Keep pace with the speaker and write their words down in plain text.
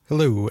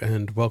Hello,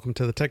 and welcome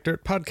to the Tech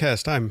Dirt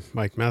Podcast. I'm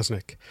Mike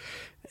Masnick.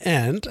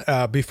 And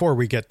before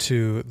we get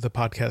to the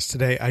podcast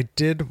today, I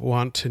did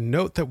want to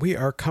note that we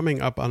are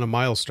coming up on a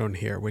milestone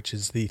here, which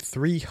is the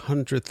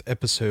 300th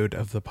episode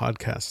of the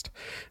podcast.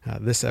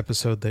 This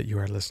episode that you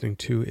are listening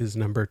to is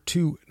number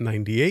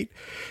 298.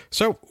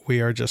 So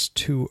we are just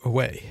two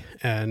away.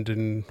 And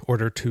in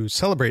order to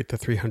celebrate the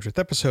 300th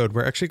episode,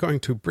 we're actually going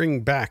to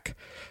bring back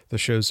the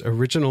show's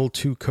original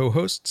two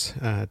co-hosts,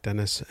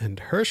 Dennis and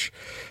Hirsch,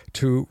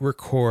 to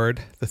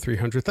record the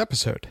 300th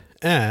episode.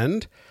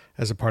 And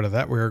as a part of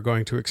that, we are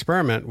going to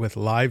experiment with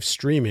live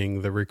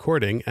streaming the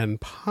recording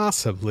and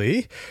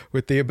possibly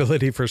with the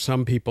ability for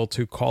some people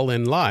to call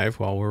in live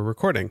while we're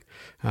recording.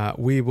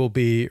 We will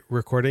be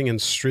recording and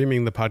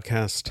streaming the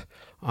podcast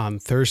on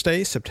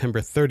Thursday, September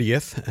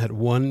 30th at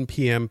 1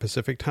 p.m.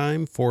 Pacific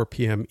Time, 4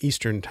 p.m.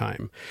 Eastern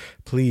Time.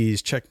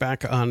 Please check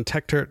back on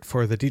TechDirt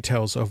for the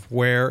details of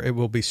where it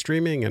will be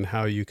streaming and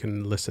how you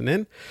can listen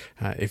in,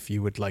 if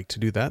you would like to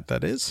do that,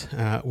 that is.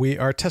 We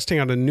are testing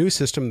out a new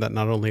system that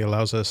not only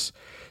allows us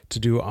to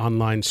do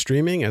online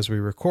streaming as we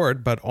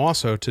record, but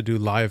also to do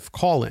live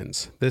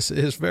call-ins. This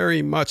is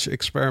very much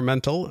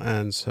experimental,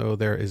 and so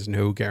there is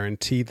no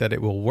guarantee that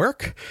it will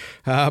work,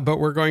 but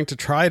we're going to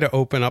try to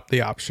open up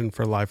the option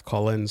for live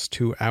call-ins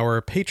to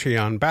our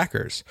Patreon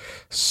backers.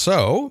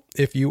 So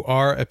if you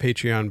are a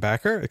Patreon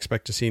backer,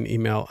 expect to see an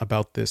email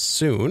about this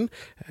soon.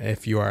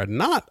 If you are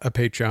not a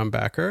Patreon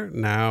backer,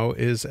 now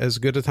is as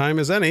good a time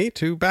as any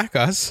to back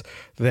us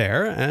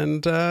there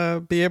and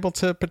be able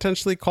to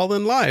potentially call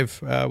in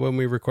live when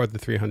we record the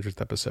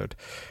 300th episode.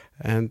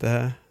 And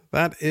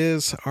that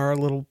is our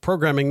little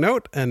programming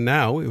note. And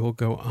now we will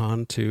go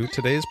on to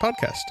today's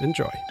podcast.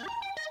 Enjoy.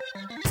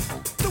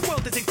 The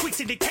world is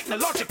increasingly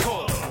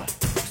technological,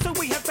 so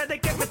we have better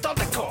get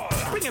methodical.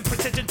 Bringing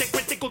precision to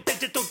critical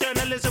digital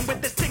journalism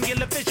with the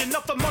singular vision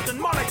of a modern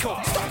monocle.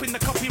 Stopping the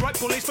copyright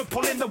bullies from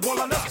pulling the wool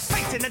on us.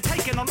 Stating and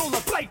taking on all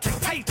the blatant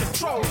patent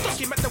trolls.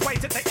 Document the ways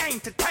that they aim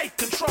to take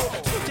control.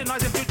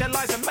 Scrutinize and view their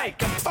lies and make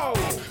them fold.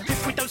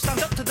 If we don't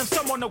stand up to them,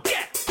 someone will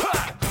get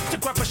hurt. To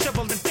grab a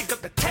shovel and dig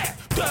up the tap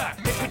dirt.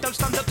 If we don't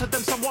stand up to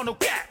them, someone will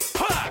get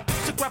hurt.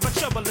 To grab a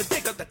shovel and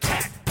dig up the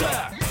tap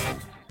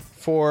dirt.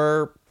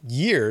 For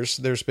years,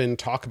 there's been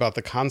talk about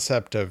the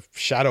concept of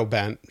shadow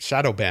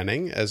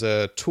banning as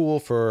a tool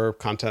for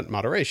content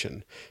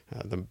moderation.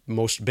 The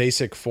most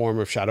basic form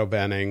of shadow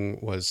banning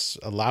was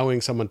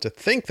allowing someone to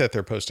think that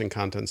they're posting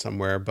content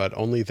somewhere, but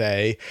only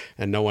they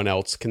and no one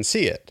else can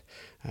see it.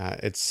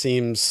 It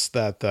seems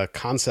that the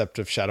concept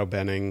of shadow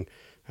banning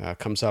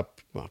comes up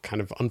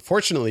kind of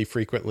unfortunately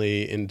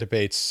frequently in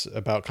debates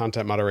about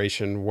content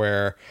moderation,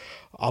 where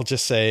I'll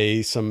just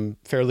say some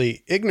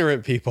fairly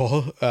ignorant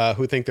people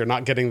who think they're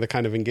not getting the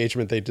kind of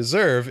engagement they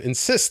deserve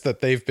insist that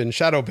they've been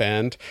shadow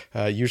banned,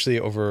 usually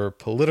over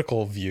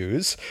political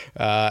views.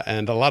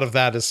 And a lot of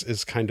that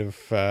is kind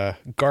of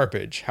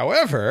garbage.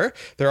 However,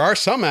 there are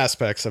some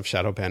aspects of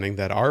shadow banning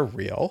that are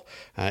real,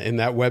 in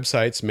that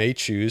websites may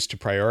choose to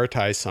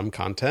prioritize some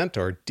content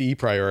or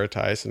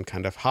deprioritize and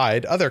kind of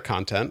hide other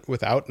content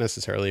without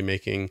necessarily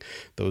making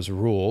those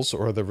rules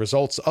or the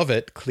results of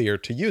it clear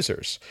to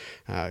users.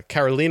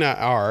 Carolina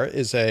R.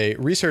 is a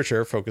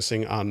researcher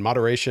focusing on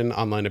moderation,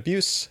 online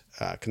abuse,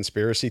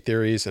 conspiracy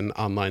theories, and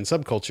online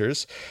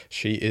subcultures.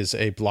 She is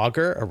a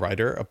blogger, a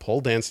writer, a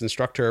pole dance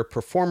instructor,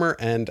 performer,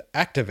 and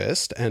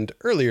activist. And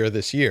earlier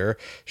this year,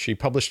 she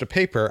published a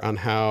paper on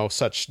how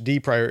such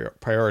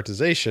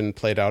deprioritization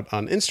played out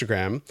on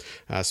Instagram,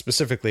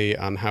 specifically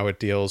on how it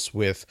deals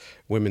with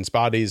women's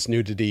bodies,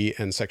 nudity,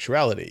 and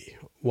sexuality.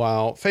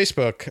 While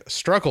Facebook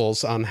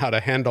struggles on how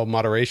to handle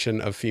moderation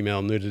of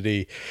female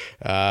nudity,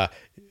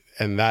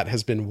 and that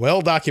has been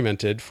well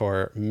documented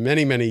for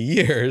many, many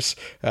years,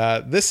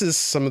 this is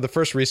some of the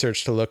first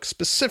research to look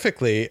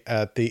specifically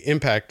at the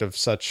impact of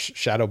such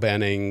shadow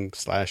banning /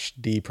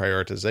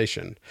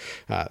 deprioritization.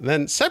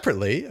 Then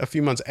separately, a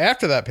few months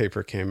after that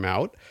paper came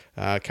out,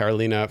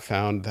 Carolina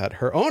found that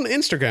her own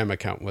Instagram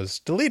account was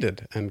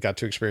deleted and got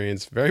to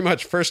experience very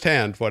much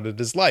firsthand what it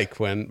is like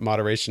when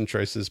moderation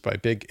choices by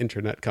big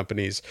internet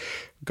companies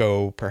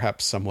go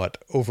perhaps somewhat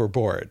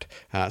overboard.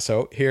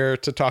 So here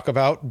to talk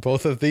about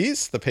both of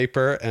these, the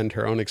paper and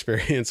her own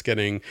experience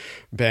getting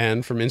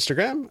banned from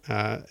Instagram,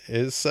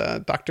 is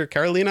Dr.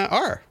 Carolina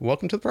R.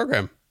 Welcome to the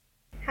program.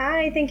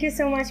 Hi, thank you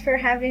so much for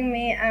having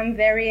me. I'm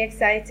very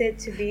excited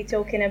to be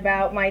talking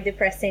about my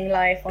depressing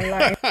life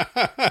online.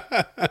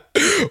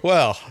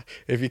 Well,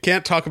 if you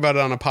can't talk about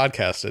it on a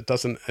podcast, it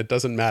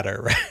doesn't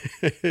matter,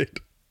 right?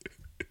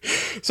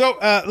 So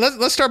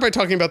let's start by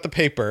talking about the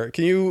paper.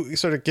 Can you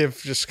sort of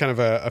give just kind of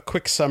a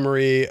quick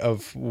summary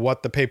of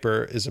what the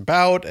paper is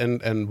about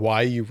and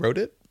why you wrote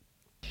it?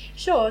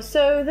 Sure.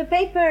 So the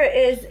paper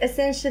is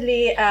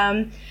essentially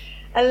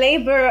a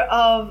labor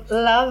of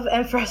love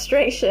and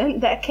frustration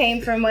that came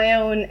from my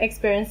own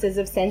experiences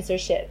of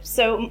censorship.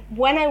 So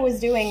when I was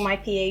doing my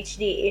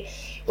PhD,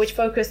 which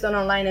focused on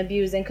online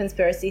abuse and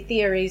conspiracy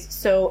theories,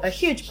 so a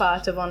huge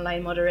part of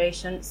online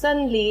moderation,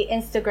 suddenly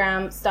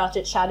Instagram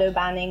started shadow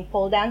banning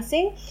pole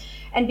dancing.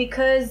 And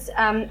because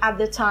at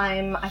the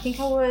time, I think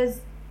I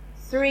was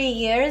 3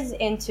 years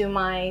into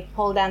my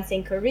pole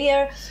dancing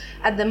career.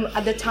 At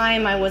the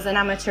time, I was an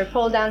amateur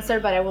pole dancer,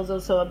 but I was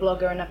also a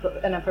blogger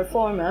and a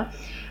performer.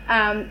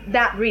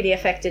 That really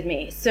affected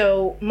me.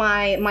 So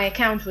my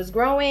account was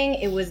growing.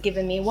 It was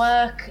giving me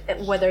work,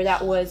 whether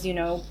that was,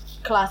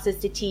 classes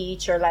to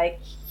teach or like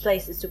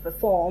places to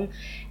perform,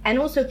 and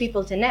also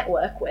people to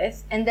network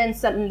with. And then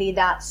suddenly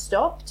that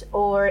stopped,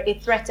 or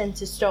it threatened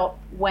to stop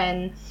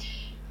when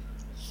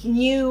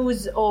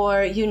news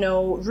or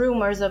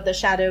rumors of the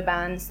shadow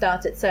ban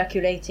started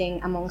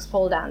circulating amongst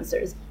pole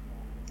dancers.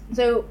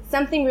 So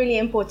something really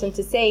important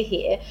to say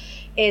here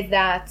is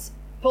that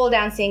pole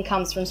dancing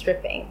comes from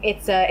stripping.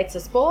 It's a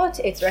sport.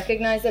 It's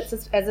recognized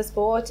as a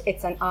sport.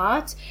 It's an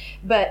art,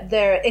 but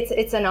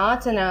it's an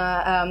art and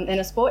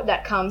a sport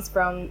that comes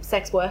from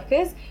sex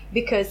workers,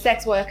 because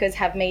sex workers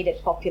have made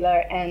it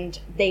popular and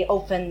they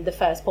opened the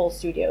first pole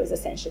studios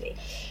essentially.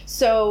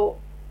 So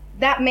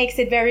that makes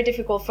it very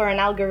difficult for an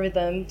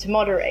algorithm to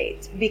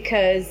moderate,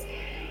 because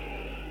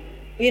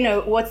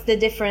what's the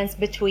difference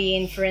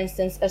between, for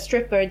instance, a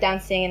stripper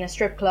dancing in a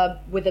strip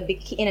club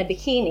in a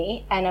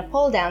bikini and a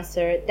pole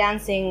dancer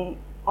dancing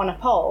on a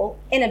pole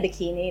in a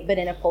bikini but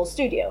in a pole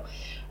studio?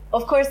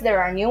 Of course, there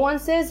are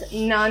nuances.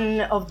 None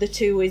of the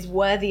two is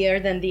worthier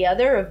than the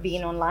other of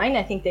being online.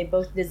 I think they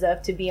both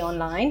deserve to be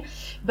online.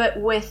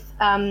 But with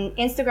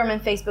Instagram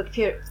and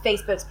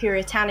Facebook's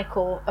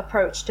puritanical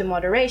approach to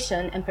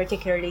moderation, and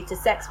particularly to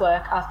sex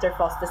work after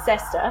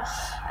FOSTA-SESTA,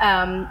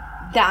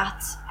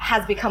 that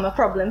has become a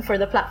problem for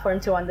the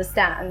platform to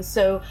understand.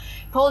 So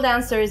pole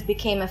dancers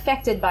became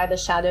affected by the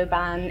shadow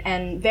ban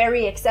and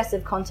very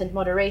excessive content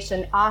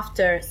moderation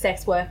after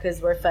sex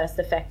workers were first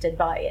affected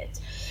by it.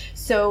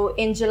 So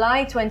in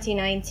July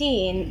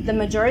 2019, the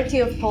majority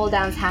of pole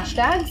dance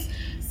hashtags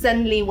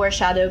suddenly were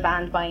shadow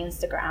banned by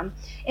Instagram.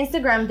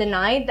 Instagram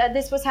denied that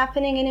this was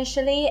happening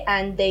initially,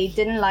 and they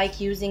didn't like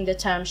using the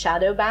term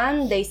shadow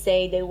ban. They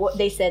said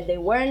they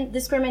weren't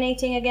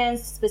discriminating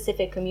against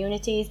specific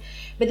communities.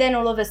 But then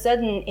all of a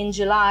sudden in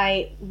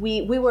July,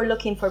 we were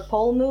looking for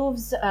pole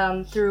moves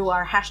through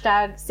our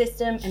hashtag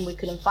system, and we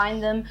couldn't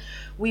find them.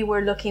 We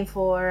were looking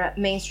for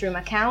mainstream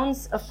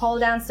accounts of pole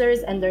dancers,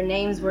 and their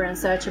names were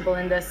unsearchable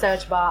in the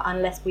search bar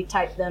unless we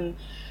typed them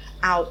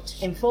out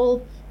in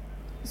full.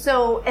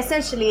 So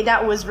essentially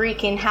that was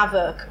wreaking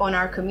havoc on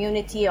our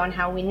community, on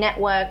how we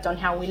networked, on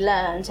how we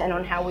learned, and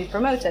on how we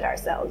promoted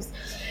ourselves.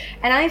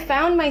 And I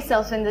found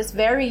myself in this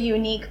very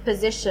unique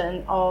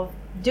position of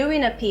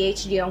doing a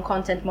PhD on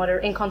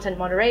content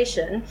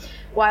moderation,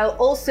 while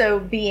also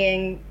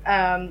being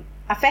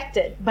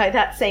affected by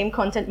that same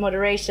content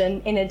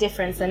moderation in a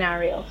different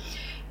scenario.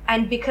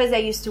 And because I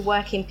used to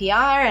work in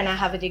PR and I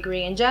have a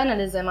degree in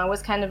journalism, I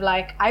was kind of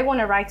like, I want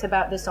to write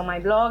about this on my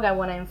blog. I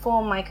want to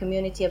inform my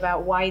community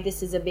about why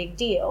this is a big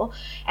deal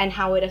and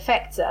how it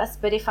affects us.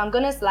 But if I'm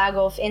going to slag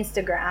off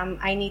Instagram,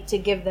 I need to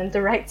give them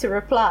the right to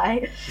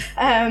reply.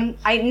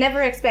 I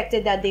never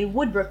expected that they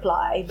would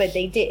reply, but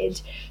they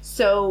did.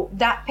 So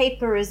that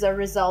paper is a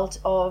result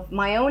of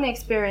my own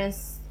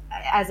experience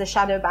as a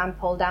shadow band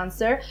pole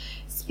dancer,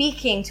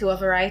 speaking to a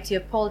variety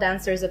of pole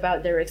dancers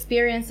about their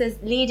experiences,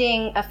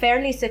 leading a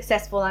fairly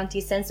successful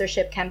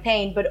anti-censorship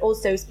campaign, but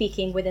also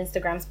speaking with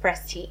Instagram's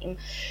press team.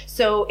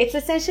 So it's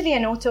essentially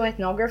an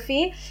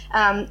autoethnography,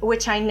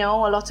 which I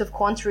know a lot of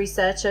quant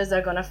researchers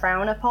are going to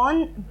frown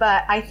upon.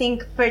 But I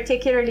think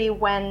particularly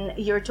when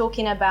you're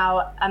talking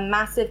about a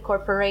massive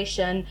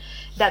corporation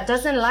that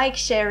doesn't like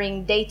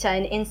sharing data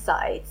and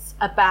insights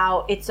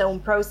about its own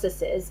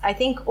processes, I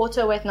think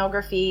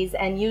autoethnographies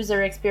and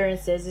user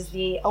experiences is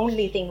the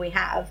only thing we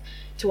have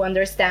to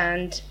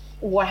understand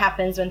what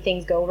happens when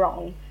things go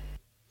wrong.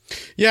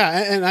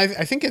 Yeah, and I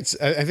think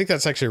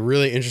that's actually a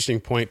really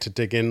interesting point to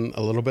dig in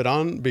a little bit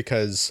on,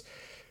 because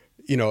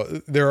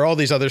there are all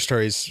these other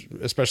stories,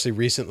 especially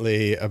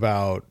recently,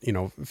 about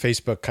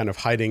Facebook kind of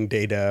hiding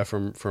data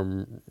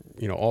from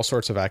all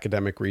sorts of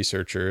academic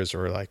researchers,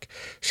 or like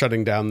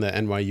shutting down the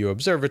NYU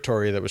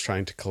Observatory that was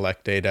trying to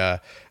collect data,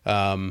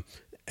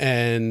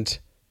 and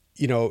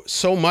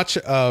so much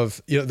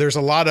of there's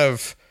a lot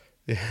of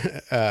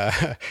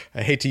I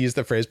hate to use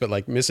the phrase, but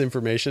like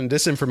misinformation,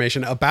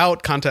 disinformation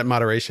about content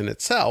moderation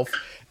itself,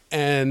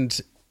 and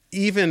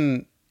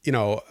even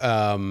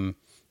a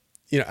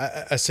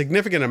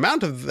significant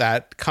amount of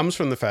that comes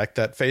from the fact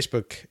that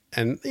Facebook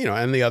and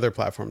the other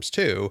platforms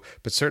too,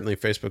 but certainly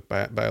Facebook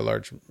by a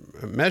large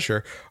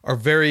measure, are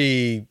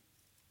very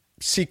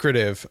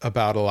secretive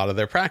about a lot of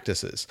their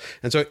practices.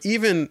 And so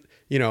even,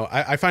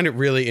 I find it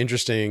really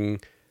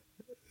interesting,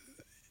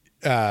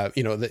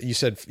 that you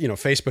said,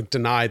 Facebook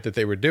denied that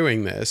they were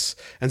doing this.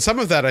 And some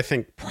of that I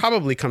think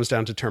probably comes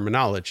down to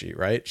terminology,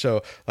 right?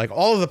 So like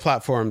all of the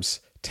platforms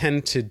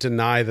tend to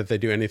deny that they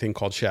do anything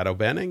called shadow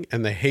banning,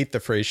 and they hate the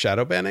phrase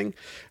shadow banning.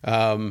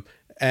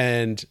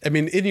 And I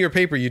mean, in your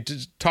paper, you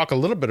talk a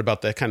little bit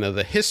about the kind of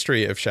the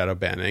history of shadow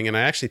banning, and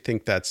I actually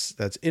think that's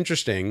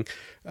interesting.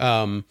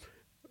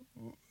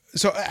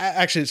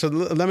 Actually,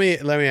 let me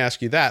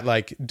ask you that.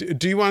 Like,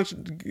 do you want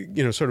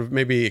to, sort of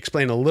maybe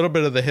explain a little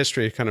bit of the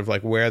history, kind of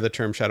like where the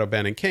term shadow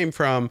banning came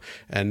from,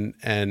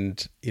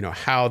 and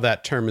how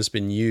that term has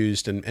been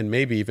used, and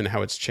maybe even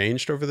how it's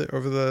changed over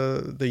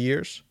the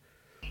years?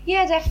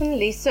 Yeah,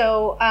 definitely.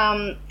 So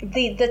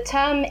the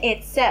term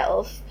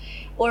itself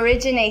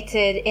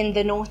originated in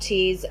the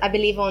noughties, I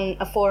believe, on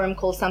a forum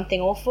called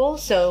Something Awful,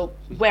 so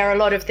where a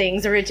lot of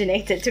things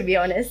originated, to be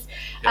honest.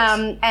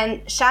 Yes.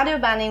 And shadow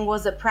banning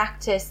was a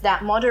practice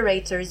that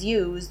moderators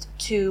used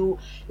to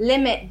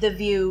limit the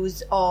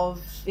views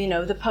of,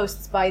 the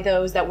posts by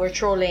those that were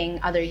trolling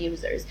other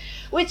users,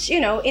 which,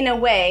 in a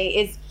way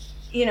is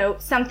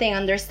something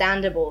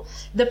understandable.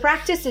 The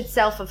practice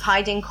itself of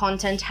hiding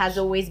content has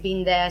always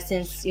been there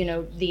since,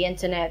 the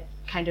internet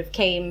kind of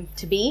came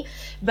to be,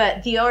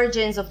 but the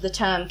origins of the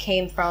term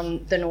came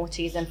from the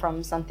noughties and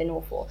from Something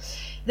Awful.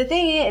 The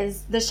thing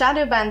is, the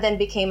shadow ban then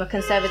became a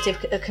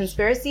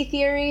conspiracy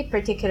theory,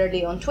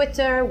 particularly on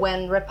Twitter,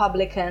 when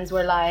Republicans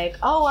were like,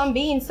 oh, I'm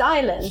being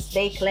silenced,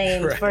 they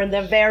claimed, right, for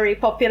the very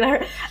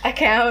popular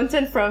account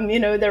and from,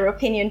 their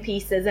opinion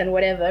pieces and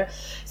whatever.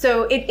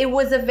 So it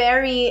was a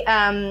very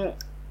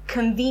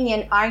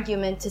convenient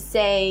argument to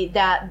say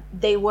that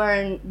they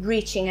weren't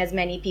reaching as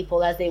many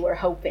people as they were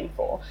hoping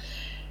for.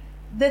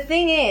 The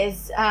thing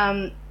is,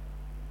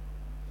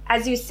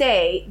 as you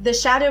say, the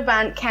shadow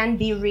ban can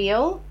be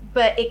real,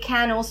 but it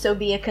can also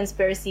be a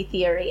conspiracy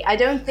theory. I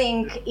don't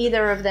think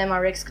either of them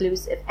are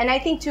exclusive. And I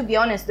think, to be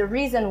honest, the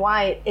reason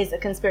why it is a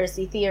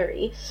conspiracy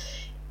theory,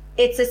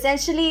 it's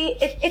essentially,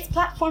 it's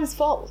platform's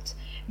fault.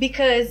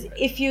 Because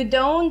if you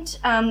don't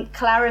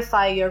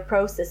clarify your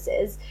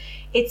processes,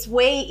 it's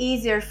way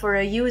easier for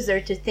a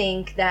user to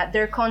think that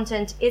their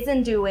content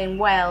isn't doing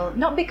well,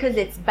 not because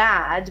it's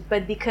bad,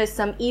 but because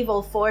some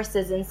evil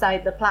forces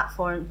inside the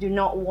platform do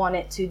not want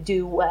it to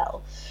do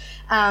well.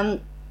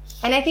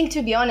 And I think,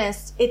 to be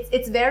honest,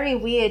 it's very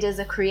weird as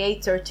a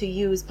creator to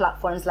use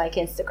platforms like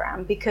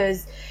Instagram,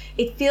 because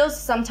it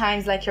feels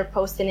sometimes like you're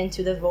posting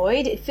into the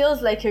void. It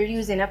feels like you're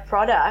using a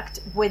product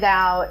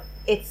without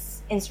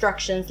its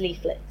instructions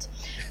leaflet.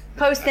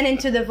 Posting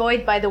into the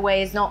void, by the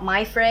way, is not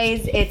my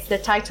phrase. It's the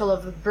title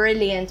of a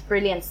brilliant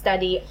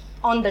study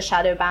on the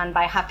shadow ban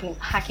by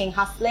Hacking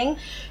Hustling.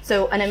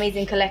 So an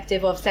amazing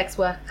collective of sex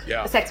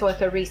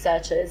worker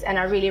researchers. And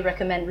I really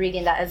recommend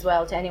reading that as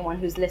well to anyone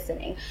who's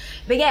listening.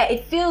 But yeah,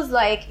 it feels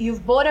like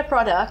you've bought a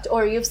product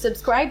or you've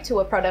subscribed to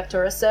a product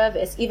or a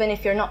service, even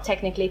if you're not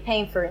technically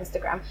paying for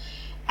Instagram.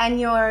 And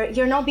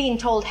you're not being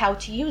told how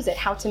to use it,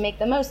 how to make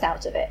the most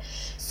out of it.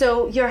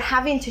 So you're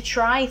having to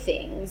try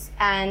things,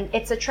 and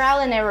it's a trial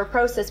and error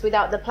process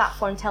without the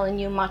platform telling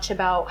you much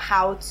about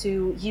how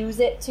to use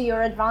it to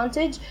your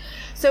advantage.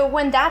 So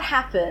when that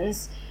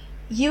happens,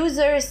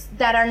 users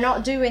that are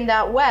not doing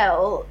that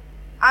well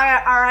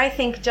are I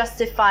think,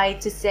 justified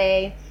to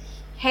say,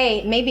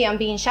 hey, maybe I'm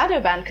being shadow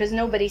banned because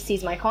nobody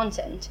sees my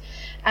content.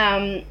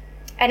 And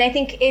I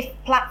think if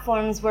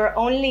platforms were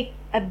only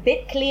a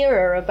bit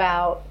clearer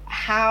about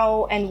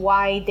how and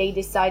why they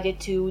decided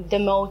to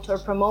demote or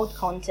promote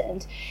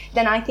content,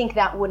 then I think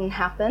that wouldn't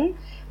happen.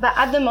 But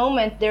at the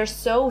moment, they're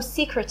so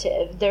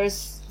secretive.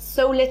 There's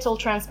so little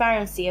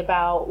transparency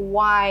about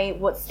why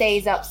what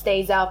stays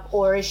up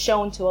or is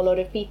shown to a lot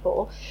of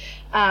people,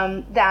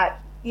 that,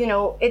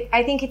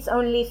 I think it's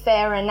only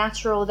fair and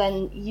natural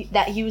then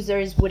that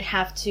users would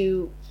have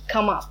to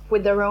come up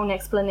with their own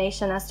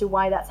explanation as to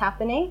why that's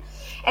happening.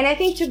 And I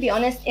think, to be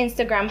honest,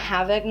 Instagram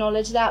have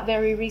acknowledged that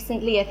very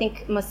recently. I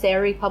think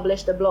Mosseri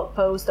published a blog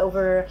post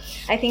earlier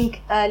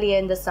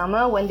in the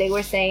summer, when they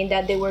were saying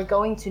that they were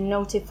going to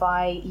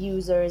notify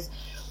users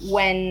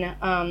when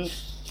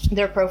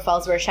their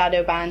profiles were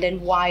shadow banned and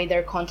why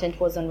their content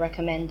wasn't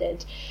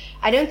recommended.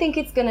 I don't think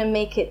it's going to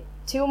make it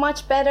too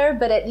much better,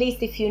 but at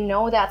least if you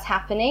know that's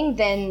happening,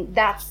 then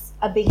that's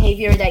a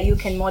behavior that you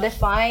can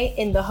modify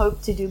in the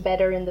hope to do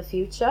better in the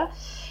future.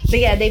 But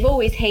yeah, they've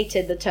always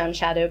hated the term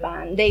shadow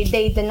ban.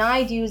 They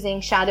denied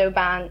using shadow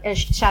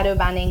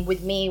banning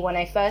with me when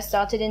I first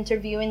started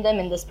interviewing them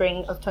in the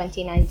spring of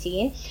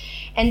 2019.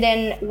 And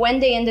then when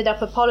they ended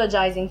up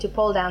apologizing to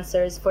pole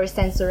dancers for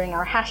censoring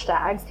our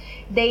hashtags,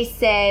 they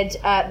said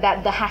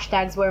that the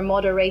hashtags were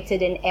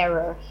moderated in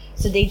error.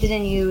 So they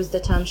didn't use the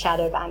term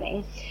shadow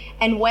banning.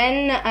 And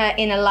when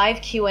in a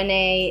live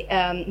Q&A,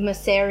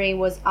 Mosseri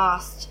was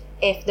asked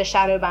if the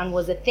shadow ban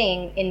was a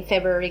thing in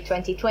February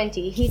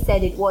 2020, he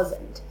said it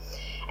wasn't.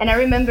 And I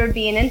remember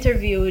being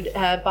interviewed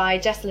by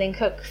Jessalyn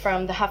Cook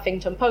from the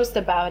Huffington Post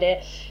about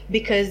it,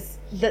 because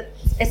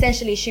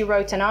essentially she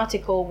wrote an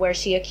article where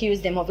she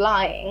accused him of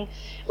lying,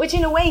 which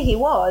in a way he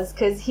was,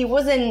 because he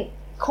wasn't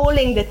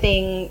calling the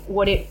thing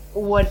what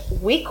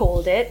we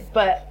called it,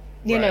 but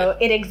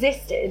it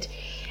existed.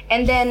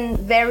 And then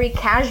very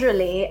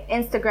casually,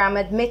 Instagram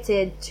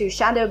admitted to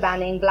shadow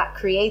banning Black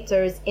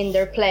creators in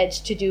their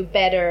pledge to do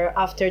better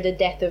after the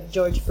death of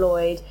George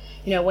Floyd,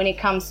 when it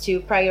comes to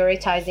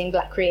prioritizing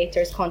Black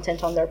creators'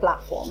 content on their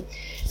platform.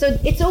 So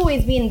it's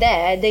always been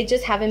there. They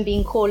just haven't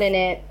been calling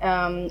it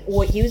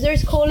what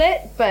users call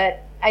it.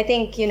 But I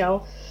think,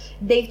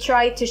 they've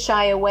tried to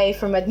shy away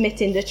from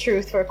admitting the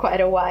truth for quite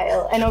a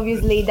while. And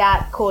obviously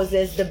that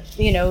causes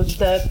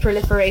the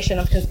proliferation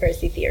of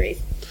conspiracy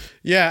theories.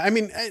 Yeah, I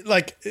mean,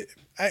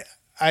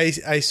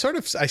 I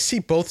see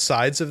both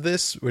sides of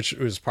this, which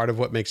was part of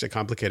what makes it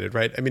complicated,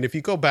 right? I mean, if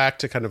you go back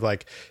to kind of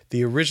like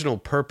the original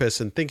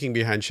purpose and thinking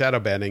behind shadow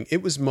banning,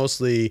 it was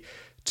mostly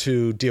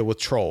to deal with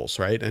trolls,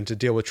 right? And to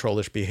deal with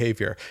trollish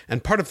behavior.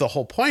 And part of the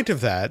whole point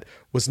of that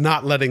was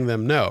not letting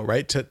them know,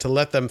 right? To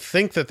let them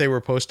think that they were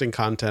posting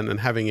content and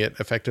having it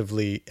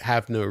effectively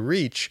have no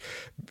reach,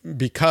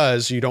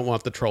 because you don't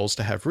want the trolls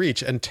to have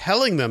reach. And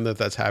telling them that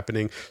that's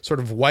happening sort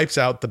of wipes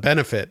out the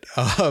benefit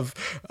of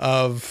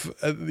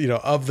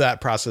that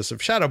process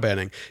of shadow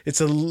banning.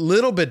 It's a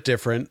little bit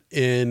different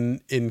in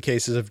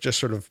cases of just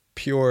sort of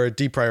pure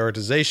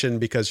deprioritization,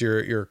 because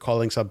you're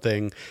calling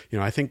something,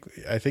 I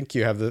think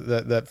you have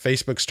that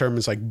Facebook's term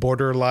is like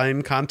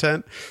borderline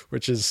content,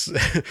 which is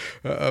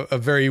a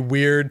very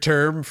weird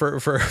term for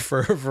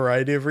a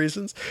variety of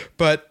reasons.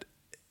 But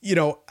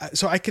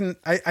so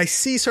I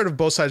see sort of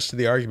both sides to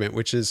the argument,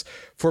 which is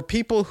for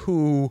people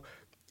who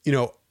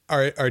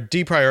are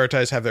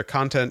deprioritized, have their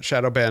content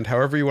shadow banned,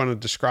 however you want to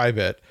describe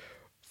it,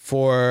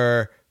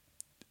 for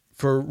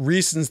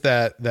reasons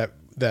that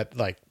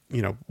like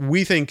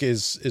we think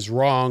is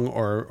wrong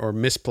or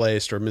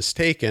misplaced or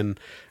mistaken.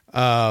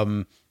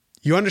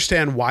 You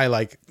understand why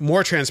like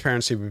more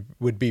transparency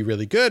would be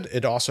really good.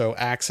 It also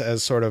acts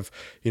as sort of,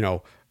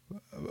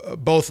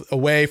 both a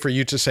way for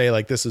you to say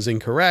like this is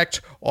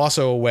incorrect,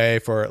 also a way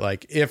for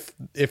like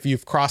if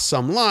you've crossed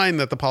some line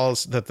that the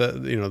policy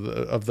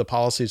of the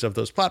policies of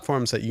those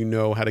platforms, that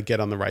how to get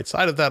on the right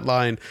side of that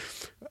line.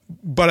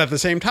 But at the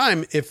same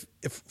time, if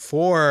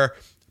for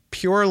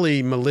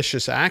purely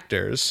malicious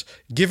actors,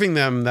 giving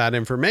them that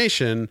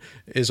information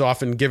is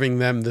often giving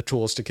them the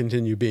tools to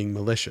continue being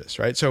malicious,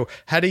 right? So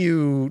how do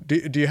you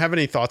have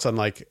any thoughts on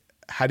like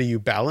how do you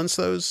balance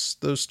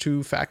those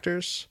two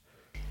factors?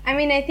 I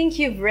mean, I think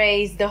you've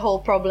raised the whole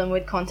problem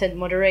with content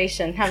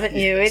moderation, haven't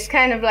you? It's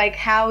kind of like,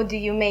 how do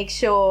you make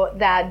sure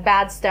that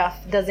bad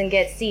stuff doesn't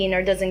get seen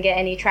or doesn't get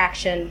any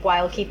traction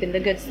while keeping the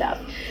good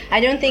stuff? I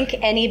don't think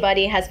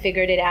anybody has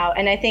figured it out.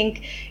 And I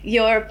think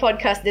your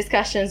podcast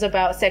discussions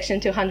about Section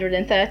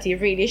 230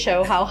 really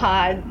show how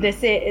hard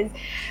this is.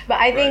 But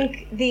I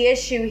think the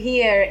issue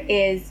here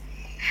is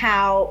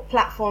how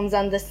platforms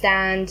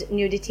understand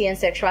nudity and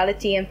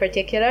sexuality in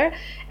particular,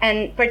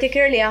 and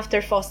particularly after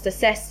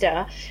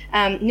FOSTA-SESTA,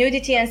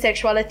 nudity and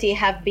sexuality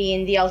have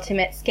been the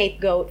ultimate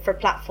scapegoat for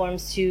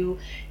platforms to,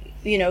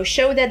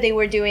 show that they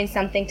were doing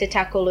something to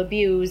tackle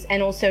abuse,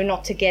 and also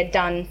not to get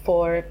done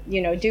for,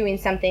 doing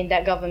something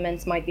that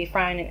governments might be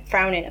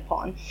frowning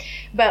upon.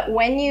 But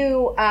when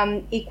you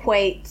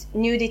equate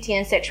nudity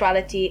and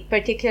sexuality,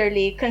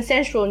 particularly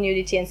consensual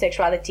nudity and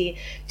sexuality,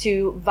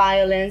 to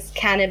violence,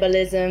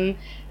 cannibalism,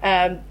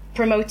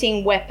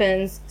 promoting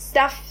weapons,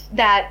 stuff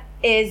that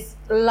is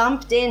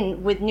lumped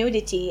in with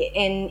nudity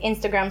in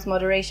Instagram's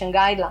moderation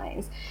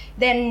guidelines,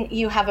 then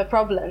you have a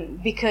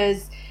problem,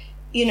 because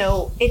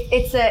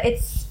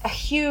it's a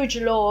huge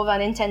law of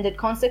unintended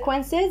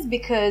consequences,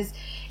 because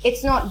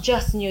it's not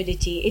just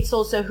nudity, it's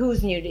also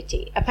whose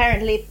nudity.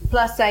 Apparently,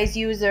 plus size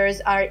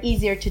users are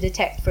easier to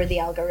detect for the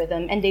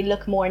algorithm, and they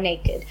look more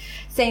naked.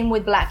 Same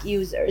with Black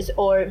users,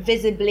 or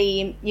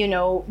visibly,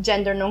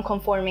 gender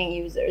non-conforming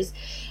users.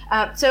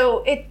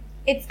 So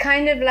it's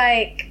kind of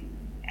like,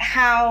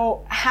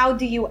 how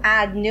do you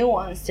add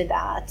nuance to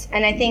that?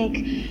 And I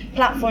think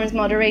platforms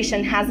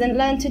moderation hasn't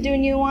learned to do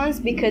nuance,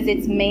 because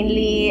it's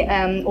mainly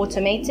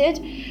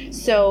automated.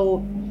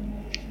 So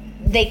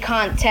they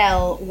can't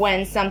tell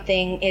when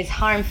something is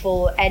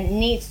harmful and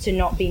needs to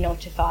not be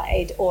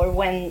notified, or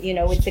when,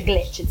 it's a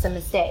glitch, it's a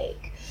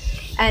mistake.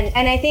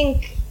 And I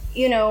think,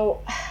 the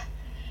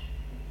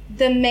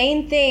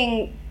main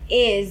thing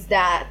is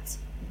that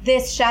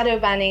this shadow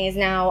banning is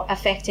now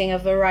affecting a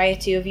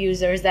variety of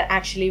users that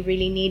actually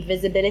really need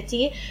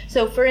visibility.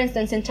 So for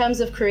instance, in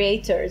terms of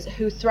creators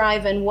who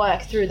thrive and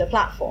work through the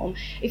platform,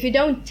 if you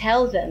don't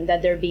tell them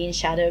that they're being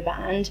shadow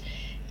banned,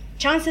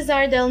 chances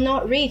are they'll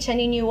not reach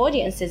any new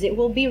audiences. It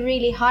will be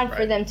really hard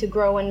for them to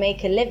grow and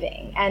make a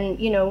living. And,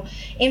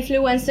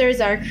 influencers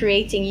are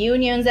creating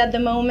unions at the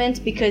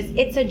moment because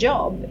it's a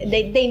job.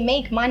 They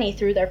make money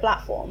through their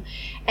platform.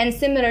 And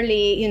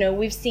similarly,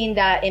 we've seen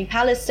that in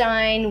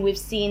Palestine. We've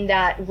seen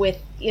that with,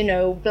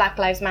 Black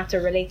Lives Matter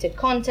related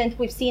content.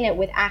 We've seen it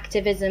with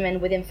activism and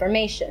with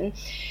information.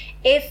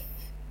 If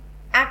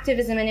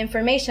activism and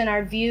information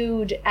are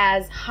viewed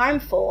as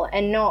harmful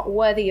and not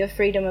worthy of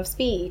freedom of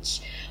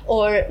speech,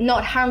 or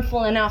not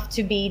harmful enough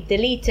to be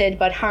deleted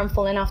but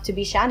harmful enough to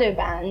be shadow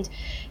banned,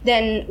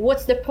 then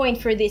what's the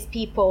point for these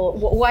people?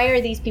 Why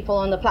are these people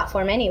on the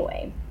platform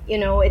anyway?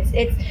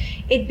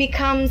 It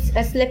becomes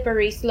a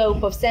slippery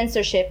slope of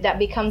censorship that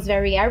becomes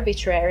very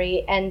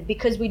arbitrary, and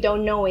because we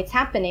don't know it's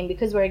happening,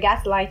 because we're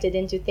gaslighted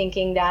into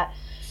thinking that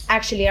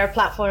actually our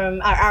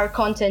platform, our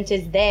content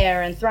is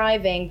there and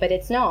thriving, but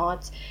it's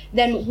not,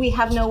 then we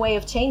have no way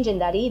of changing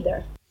that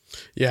either.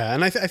 Yeah,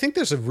 and I think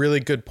there's a really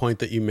good point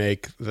that you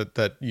make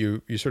that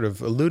you sort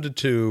of alluded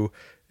to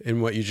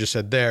in what you just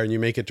said there, and you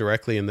make it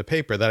directly in the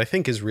paper, that I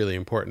think is really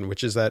important,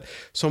 which is that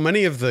so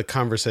many of the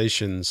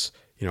conversations,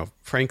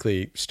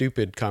 frankly,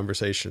 stupid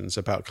conversations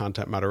about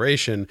content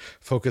moderation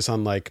focus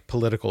on like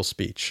political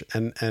speech.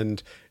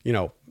 And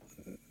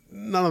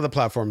none of the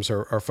platforms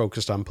are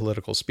focused on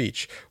political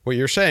speech. What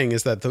you're saying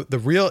is that the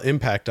real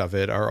impact of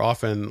it are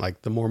often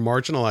like the more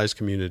marginalized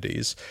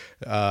communities,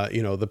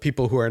 the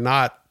people who are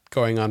not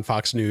going on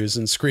Fox News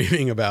and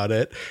screaming about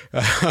it,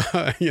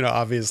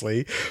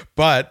 obviously,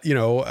 but,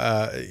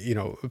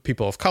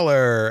 people of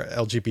color,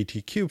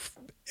 LGBTQ,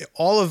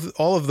 all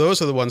of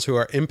those are the ones who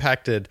are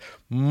impacted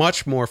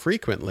much more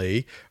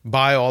frequently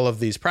by all of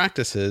these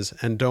practices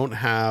and don't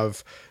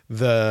have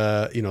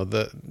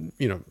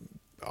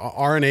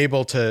aren't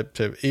able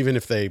to even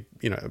if they,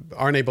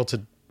 aren't able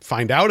to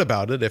find out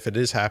about it if it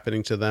is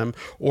happening to them,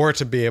 or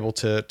to be able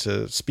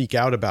to speak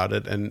out about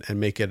it and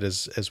make it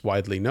as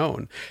widely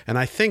known. And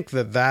I think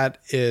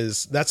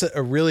that's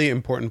a really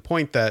important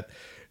point that,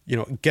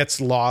 gets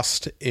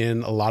lost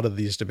in a lot of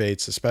these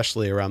debates,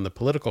 especially around the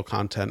political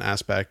content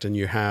aspect. And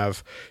you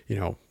have,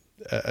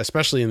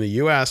 especially in the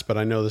US, but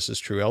I know this is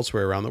true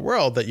elsewhere around the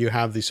world, that you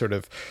have these sort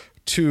of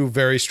two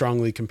very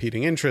strongly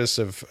competing interests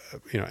of,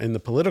 in the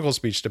political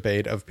speech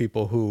debate, of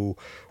people who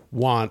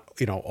want,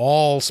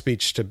 all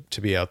speech to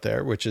be out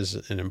there, which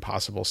is an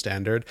impossible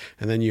standard.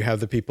 And then you have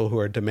the people who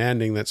are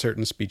demanding that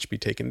certain speech be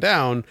taken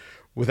down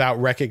without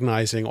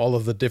recognizing all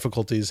of the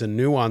difficulties and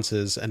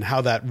nuances and how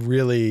that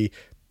really,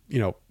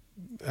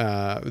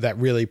 that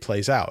really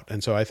plays out.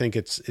 And so I think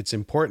it's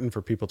important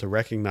for people to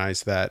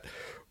recognize that,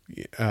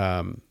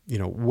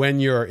 when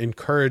you're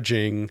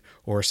encouraging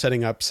or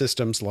setting up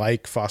systems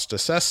like FOSTA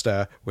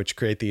SESTA, which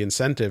create the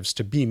incentives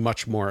to be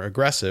much more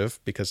aggressive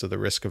because of the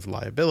risk of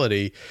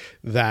liability,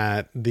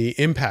 that the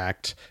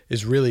impact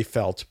is really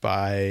felt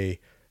by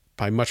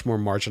much more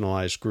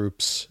marginalized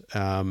groups,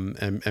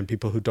 and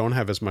people who don't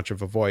have as much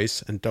of a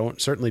voice and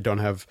certainly don't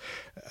have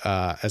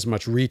as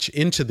much reach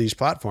into these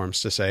platforms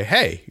to say,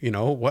 hey,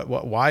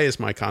 why is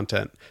my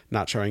content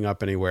not showing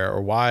up anywhere,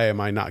 or why am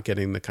I not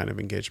getting the kind of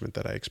engagement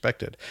that I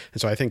expected?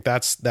 And so I think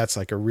that's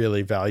like a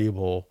really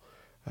valuable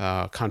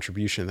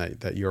contribution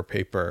that your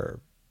paper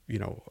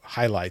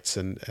highlights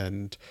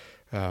and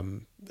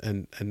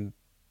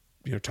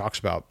talks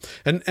about.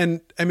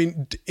 And I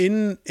mean,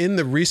 in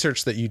the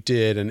research that you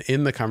did and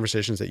in the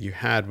conversations that you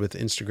had with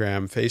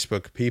Instagram,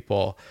 Facebook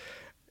people,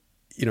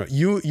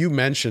 you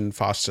mentioned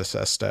FOSTA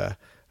SESTA.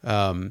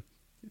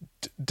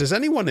 Does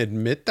anyone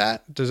admit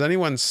that? Does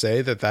anyone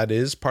say that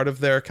is part of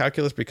their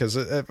calculus? Because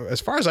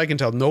as far as I can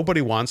tell,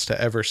 nobody wants to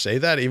ever say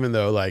that, even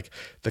though like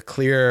the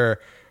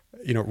clear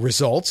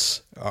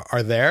results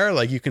are there.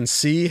 Like you can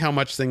see how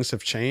much things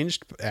have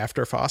changed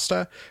after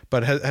FOSTA,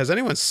 but has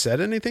anyone said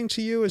anything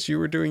to you as you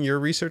were doing your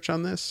research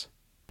on this?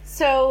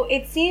 So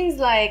it seems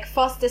like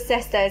FOSTA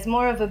SESTA is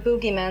more of a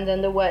boogeyman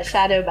than the word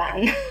shadow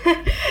ban.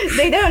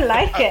 They don't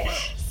like it.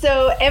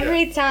 So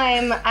every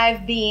time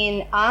I've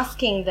been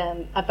asking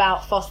them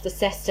about FOSTA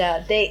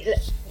SESTA,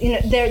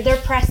 their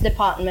press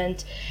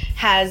department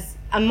has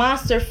a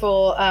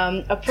masterful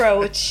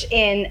approach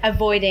in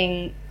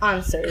avoiding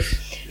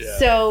answers. Yeah.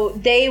 So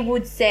they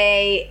would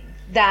say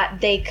that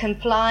they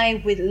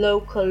comply with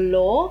local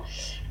law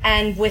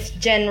and with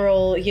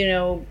general,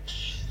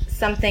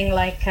 something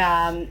like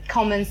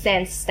common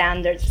sense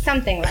standards,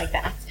 something like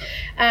that.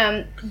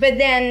 But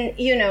then,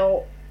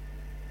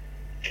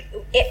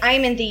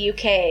 I'm in the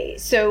UK,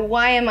 so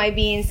why am I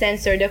being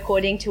censored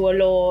according to a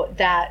law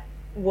that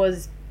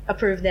was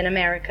approved in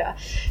America?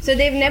 So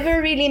they've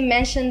never really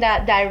mentioned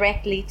that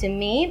directly to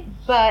me,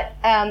 but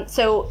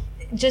so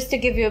just to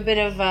give you a bit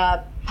of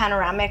a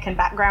panoramic and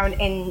background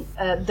in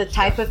the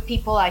type of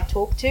people I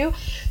talk to.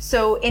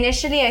 So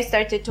initially I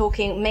started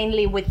talking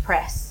mainly with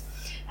press.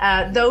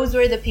 Those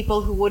were the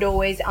people who would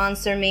always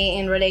answer me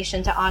in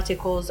relation to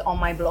articles on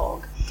my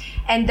blog.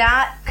 And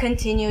that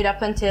continued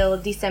up until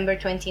December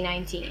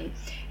 2019.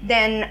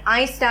 Then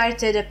I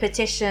started a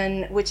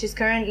petition, which is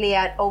currently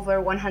at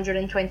over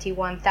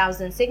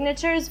 121,000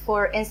 signatures,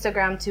 for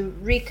Instagram to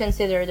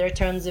reconsider their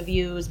terms of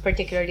use,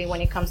 particularly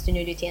when it comes to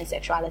nudity and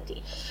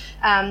sexuality.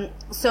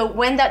 So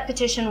when that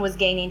petition was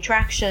gaining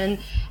traction,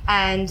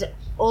 and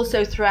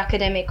also through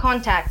academic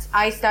contacts,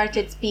 I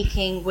started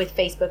speaking with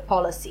Facebook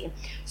policy.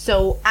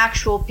 So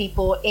actual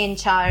people in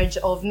charge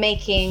of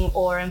making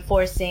or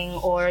enforcing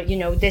or,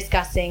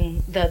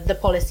 discussing the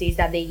policies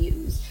that they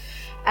use.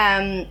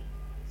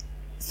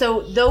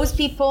 So those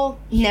people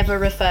never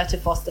refer to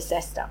FOSTA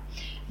SESTA.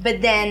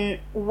 But then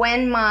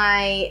when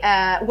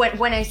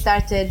when I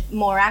started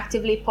more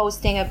actively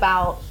posting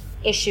about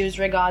issues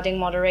regarding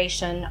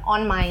moderation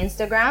on my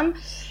Instagram,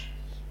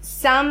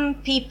 some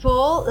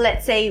people,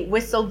 let's say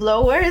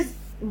whistleblowers,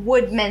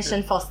 would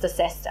mention FOSTA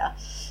SESTA.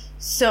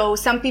 So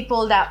some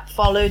people that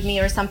followed me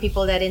or some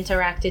people that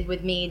interacted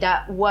with me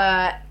that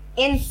were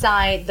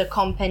inside the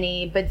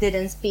company but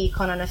didn't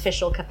speak on an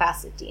official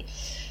capacity.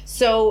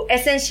 So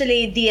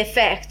essentially the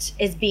effect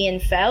is being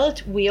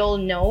felt. We all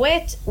know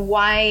it.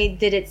 Why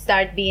did it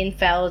start being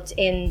felt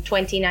in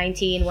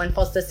 2019 when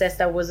FOSTA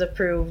SESTA was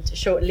approved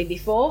shortly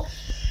before?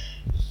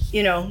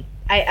 you know,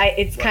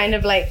 it's kind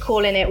of like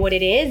calling it what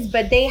it is,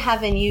 but they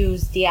haven't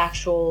used the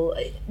actual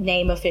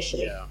name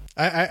officially. Yeah.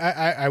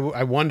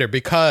 I wonder,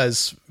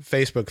 because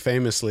Facebook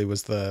famously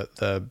was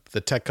the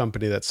tech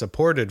company that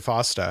supported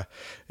FOSTA,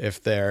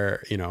 if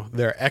they're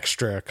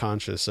extra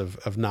conscious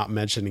of not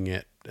mentioning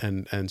it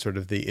and sort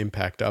of the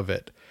impact of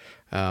it,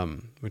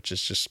 which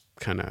is just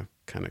kind of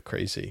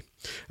crazy.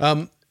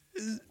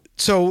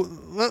 So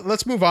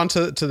let's move on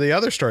to the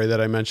other story that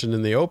I mentioned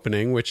in the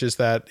opening, which is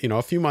that,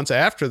 a few months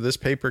after this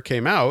paper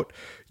came out,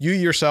 you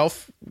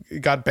yourself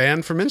got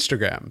banned from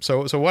Instagram.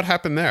 So what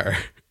happened there?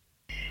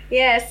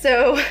 Yeah,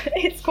 so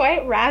it's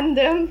quite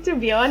random, to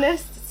be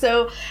honest.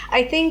 So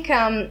I think,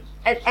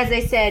 as I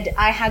said,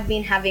 I had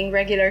been having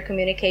regular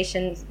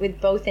communications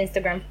with both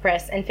Instagram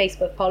Press and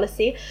Facebook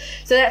Policy.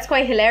 So that's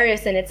quite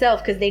hilarious in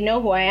itself, because they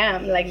know who I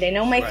am. Like, they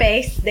know my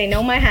face, they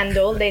know my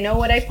handle, they know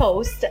what I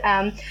post.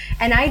 And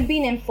I'd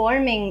been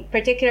informing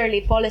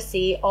particularly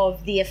Policy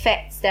of the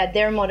effects that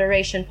their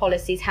moderation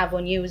policies have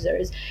on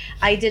users.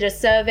 I did a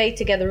survey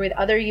together with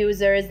other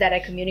users that I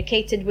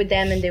communicated with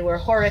them, and they were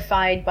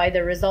horrified by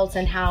the results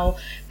and how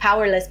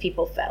powerless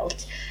people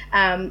felt.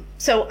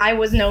 So I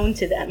was known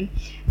to them.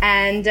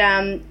 And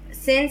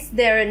since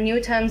their new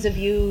terms of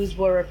use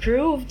were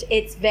approved,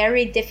 it's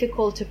very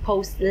difficult to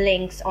post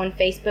links on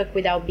Facebook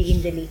without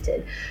being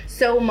deleted.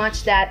 So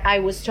much that I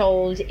was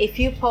told, if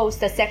you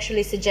post a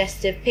sexually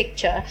suggestive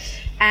picture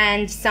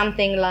and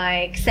something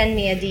like send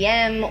me a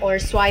DM or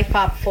swipe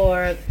up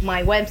for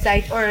my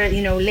website or,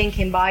 link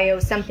in bio,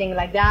 something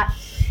like that,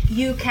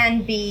 you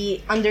can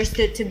be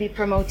understood to be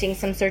promoting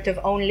some sort of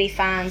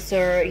OnlyFans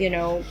or,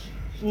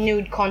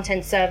 nude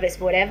content service,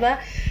 whatever.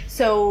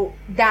 So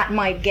that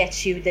might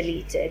get you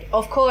deleted.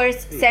 Of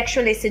course,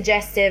 sexually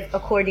suggestive,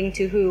 according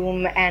to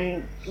whom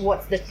and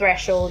what's the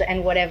threshold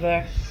and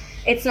whatever,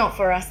 it's not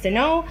for us to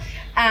know.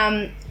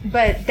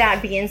 But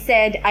that being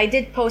said, I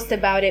did post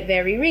about it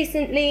very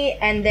recently.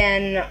 And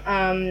then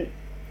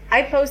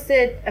I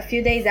posted a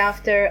few days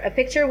after a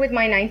picture with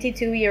my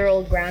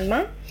 92-year-old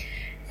grandma.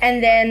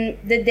 And then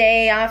the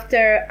day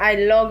after, I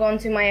log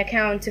onto my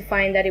account to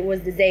find that it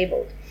was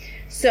disabled.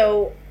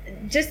 So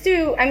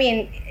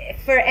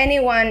for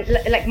anyone,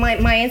 like my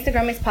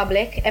Instagram is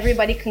public,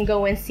 everybody can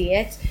go and see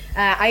it.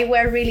 I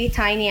wear really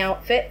tiny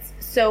outfits,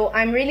 so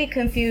I'm really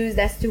confused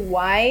as to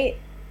why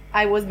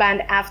I was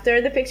banned after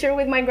the picture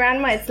with my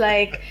grandma. It's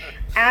like,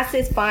 ass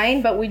is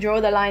fine, but we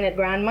draw the line at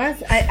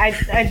grandmas.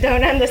 I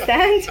don't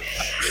understand.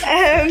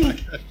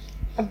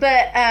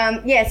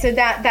 So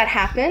that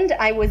happened.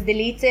 I was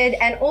deleted,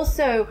 and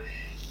also,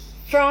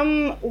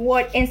 from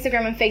what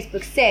Instagram and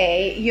Facebook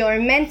say, you're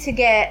meant to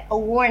get a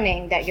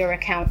warning that your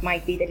account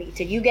might be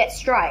deleted. You get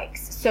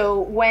strikes.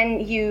 So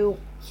when you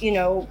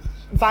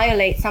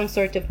violate some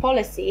sort of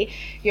policy,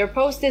 your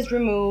post is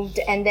removed,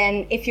 and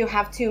then if you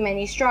have too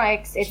many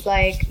strikes, it's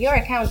like your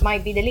account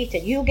might be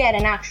deleted. You get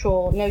an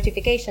actual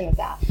notification of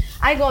that.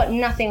 I got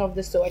nothing of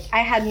the sort.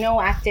 I had no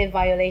active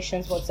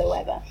violations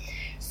whatsoever.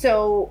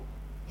 So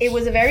it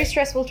was a very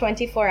stressful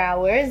 24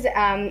 hours.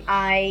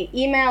 I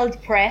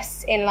emailed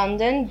Press in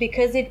London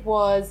because it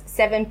was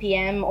 7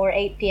 p.m. or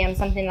 8 p.m.,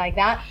 something like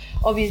that.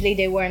 Obviously,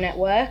 they weren't at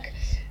work.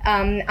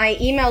 I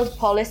emailed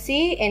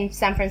Policy in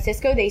San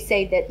Francisco. They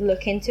say that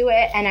look into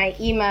it. And I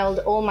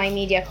emailed all my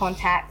media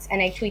contacts,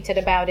 and I tweeted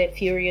about it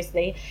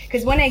furiously.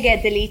 Because when I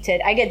get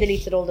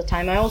deleted all the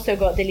time. I also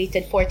got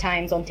deleted 4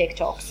 times on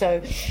TikTok.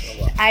 So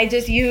I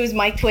just use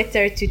my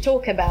Twitter to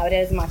talk about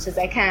it as much as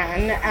I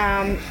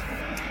can.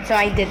 So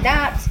I did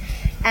that,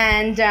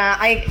 and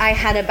I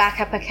had a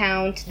backup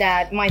account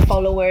that my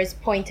followers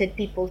pointed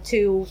people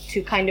to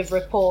kind of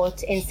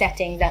report in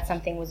settings that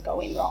something was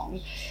going wrong.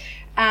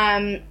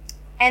 And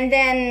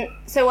then,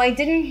 so I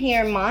didn't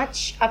hear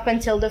much up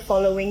until the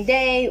following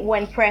day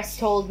when Press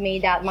told me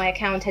that my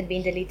account had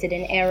been deleted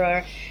in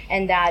error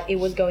and that it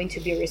was going to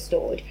be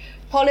restored.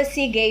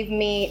 Policy gave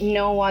me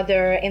no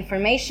other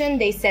information.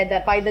 They said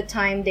that by the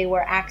time they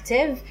were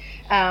active,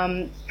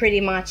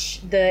 pretty much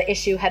the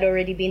issue had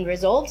already been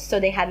resolved, so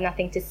they had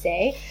nothing to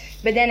say.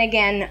 But then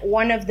again,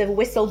 one of the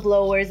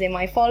whistleblowers in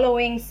my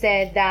following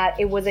said that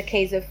it was a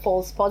case of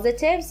false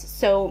positives.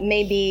 So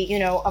maybe,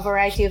 a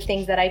variety of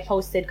things that I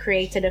posted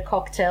created a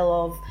cocktail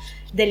of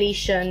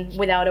deletion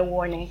without a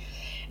warning.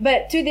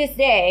 But to this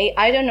day,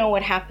 I don't know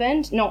what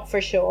happened, not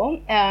for sure.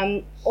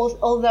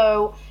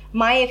 Although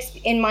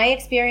in my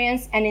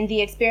experience and in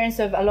the experience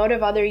of a lot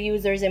of other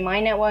users in my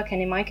network and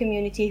in my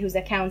community whose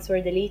accounts were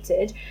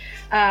deleted,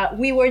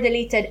 we were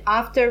deleted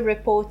after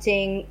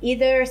reporting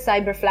either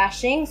cyber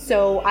flashing.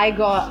 So I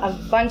got a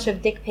bunch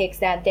of dick pics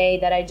that day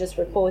that I just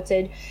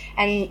reported,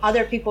 and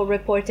other people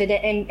reported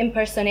it in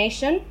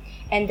impersonation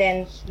and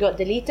then got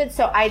deleted.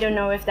 So I don't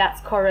know if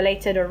that's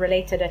correlated or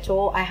related at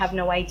all. I have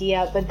no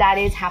idea, but that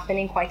is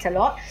happening quite a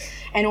lot,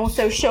 and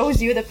also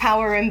shows you the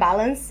power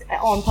imbalance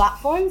on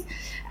platforms.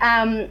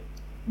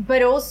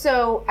 But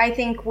also, I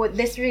think what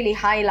this really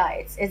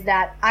highlights is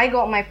that I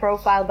got my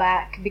profile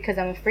back because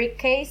I'm a freak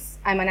case.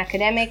 I'm an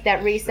academic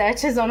that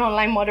researches on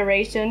online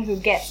moderation, who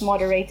gets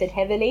moderated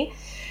heavily,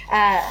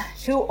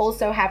 who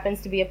also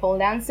happens to be a pole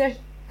dancer.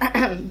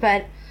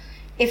 But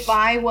if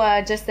I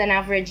were just an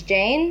average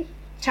Jane,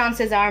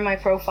 chances are my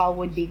profile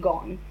would be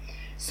gone.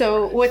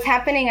 So what's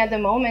happening at the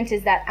moment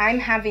is that I'm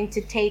having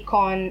to take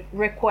on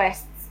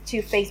requests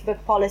to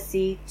Facebook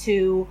policy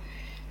to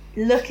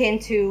look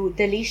into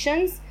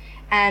deletions.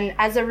 And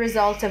as a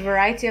result, a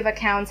variety of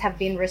accounts have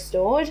been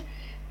restored,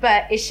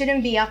 but it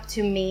shouldn't be up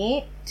to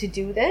me to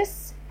do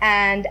this.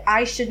 And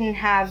I shouldn't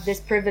have this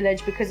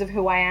privilege because of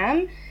who I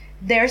am.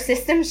 Their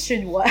systems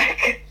should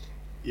work.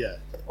 Yeah.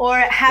 Or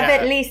have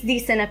at least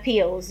decent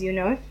appeals, you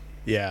know?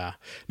 Yeah.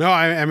 No,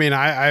 I mean,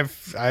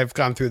 I've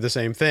gone through the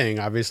same thing,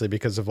 obviously,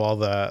 because of all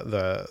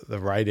the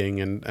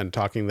writing and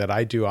talking that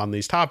I do on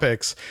these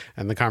topics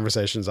and the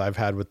conversations I've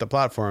had with the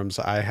platforms.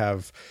 I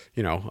have,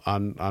 you know,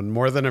 on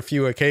more than a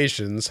few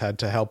occasions had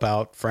to help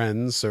out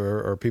friends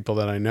or people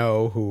that I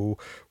know who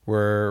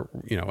were,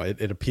 you know,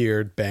 it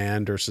appeared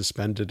banned or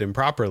suspended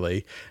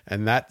improperly.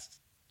 And that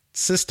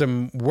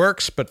system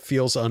works but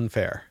feels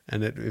unfair.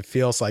 And it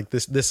feels like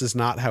this is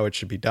not how it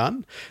should be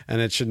done.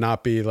 And it should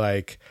not be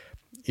like,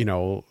 you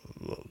know,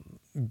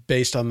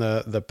 based on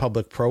the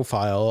public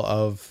profile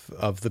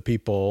of the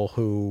people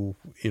who,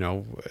 you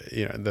know,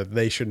 that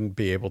they shouldn't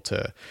be able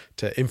to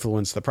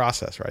influence the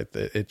process, right?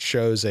 It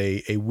shows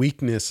a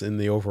weakness in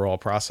the overall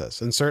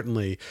process. And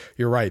certainly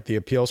you're right, the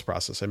appeals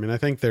process. I mean, I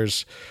think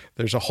there's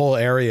a whole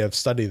area of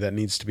study that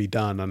needs to be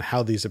done on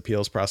how these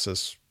appeals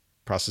processes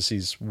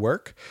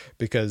work,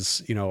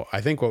 because, you know, I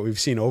think what we've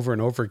seen over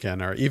and over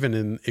again are, even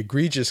in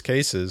egregious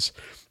cases,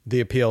 the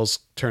appeals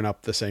turn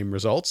up the same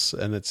results,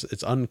 and it's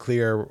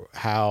unclear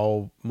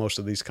how most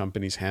of these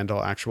companies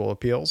handle actual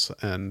appeals.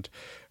 And,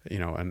 you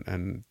know,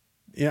 and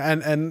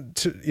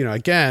to, you know,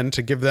 again,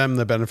 to give them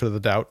the benefit of the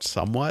doubt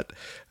somewhat,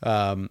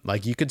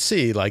 like you could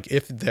see, like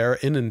if they're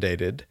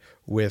inundated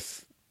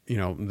with, you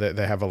know,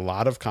 they have a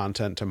lot of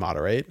content to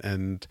moderate,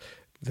 and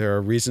there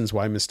are reasons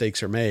why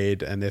mistakes are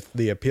made. And if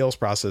the appeals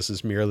process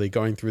is merely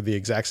going through the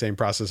exact same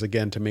process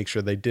again to make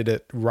sure they did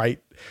it right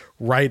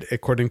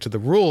according to the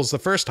rules the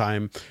first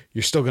time,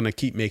 you're still going to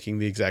keep making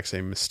the exact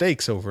same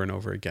mistakes over and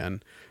over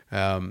again.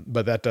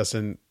 But that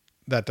doesn't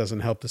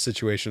help the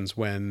situations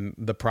when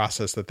the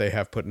process that they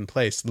have put in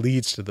place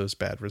leads to those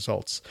bad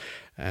results.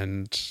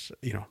 And,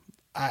 you know,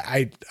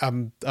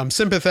 I'm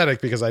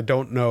sympathetic because I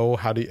don't know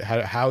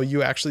how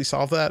you actually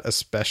solve that,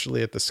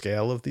 especially at the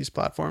scale of these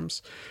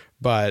platforms.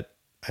 But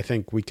I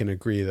think we can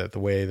agree that the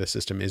way the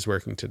system is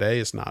working today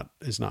is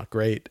not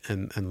great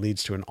and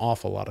leads to an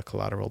awful lot of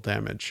collateral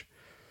damage.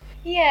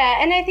 Yeah,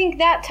 and I think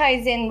that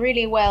ties in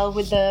really well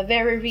with the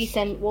very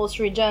recent Wall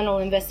Street Journal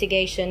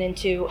investigation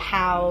into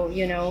how,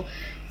 you know,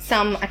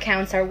 some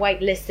accounts are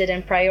whitelisted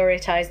and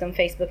prioritized on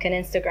Facebook and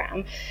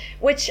Instagram,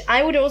 which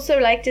I would also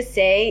like to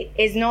say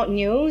is not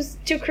news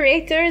to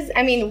creators.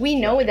 I mean, we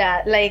know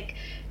that, like,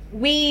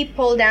 we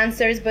pole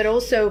dancers, but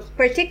also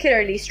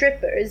particularly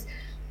strippers,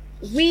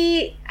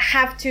 we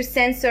have to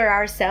censor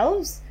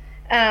ourselves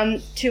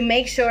to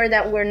make sure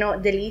that we're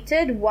not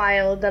deleted,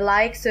 while the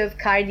likes of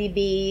Cardi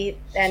B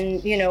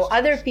and, you know,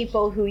 other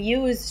people who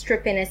use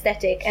stripping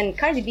aesthetic, and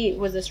Cardi B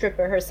was a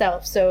stripper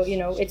herself, so, you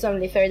know, it's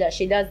only fair that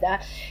she does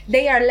that,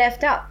 they are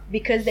left up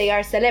because they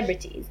are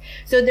celebrities.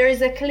 So there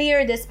is a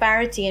clear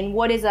disparity in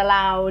what is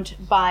allowed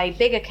by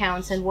big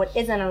accounts and what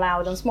isn't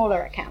allowed on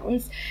smaller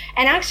accounts.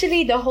 And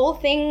actually the whole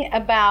thing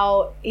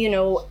about, you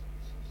know,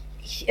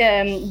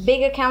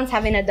 big accounts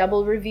having a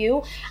double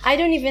review, I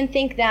don't even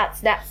think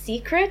that's that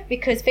secret,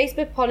 because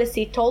Facebook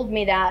policy told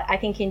me that, I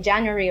think, in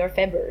January or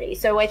February.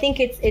 So I think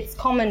it's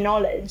common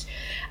knowledge,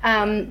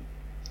 and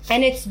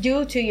it's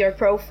due to your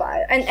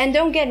profile. And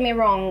don't get me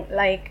wrong,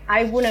 like,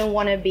 I wouldn't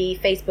want to be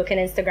Facebook and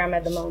Instagram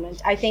at the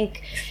moment. I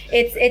think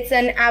it's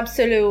an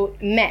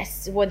absolute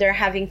mess what they're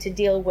having to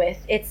deal with.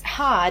 It's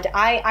hard.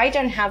 I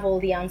don't have all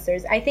the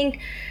answers. I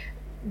think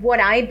what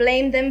I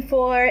blame them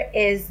for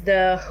is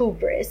the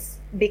hubris,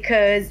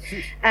 because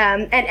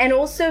and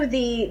also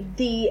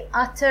the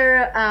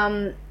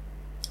utter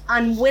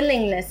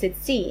unwillingness, it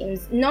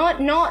seems,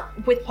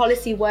 not with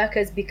policy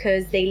workers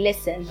because they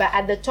listen, but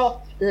at the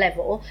top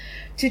level,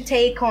 to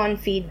take on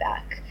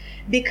feedback.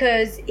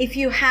 Because if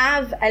you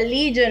have a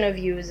legion of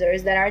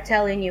users that are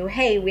telling you,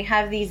 hey, we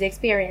have these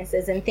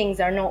experiences and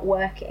things are not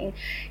working,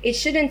 it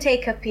shouldn't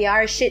take a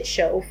PR shit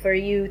show for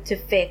you to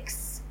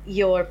fix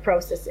your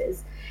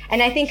processes.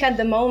 And I think at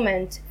the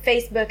moment,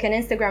 Facebook and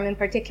Instagram in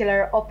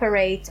particular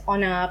operate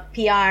on a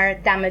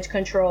PR damage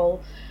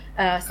control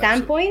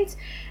standpoint,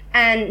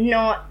 and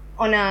not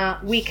on a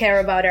we care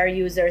about our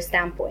users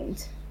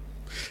standpoint.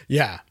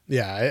 Yeah.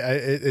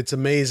 It's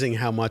amazing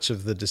how much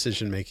of the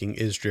decision making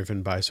is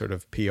driven by sort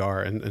of PR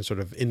and sort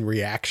of in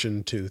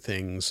reaction to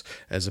things,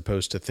 as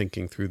opposed to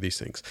thinking through these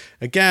things.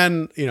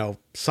 Again, you know,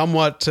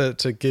 somewhat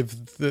to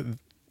give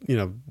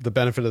the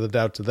benefit of the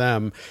doubt to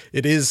them,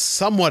 it is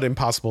somewhat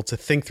impossible to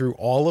think through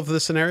all of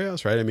the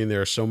scenarios, right? I mean,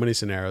 there are so many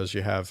scenarios.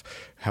 You have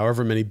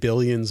however many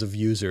billions of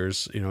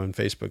users, you know, in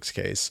Facebook's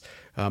case.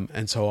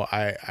 And so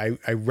I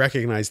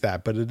recognize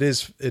that, but it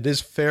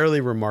is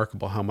fairly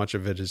remarkable how much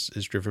of it is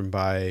driven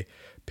by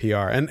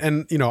PR.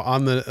 And, you know,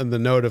 on the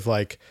note of,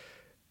 like,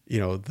 you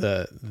know,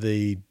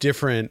 the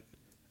different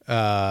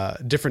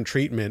different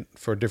treatment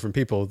for different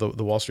people.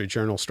 The Wall Street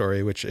Journal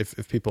story, which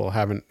if people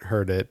haven't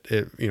heard it,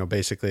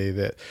 basically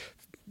that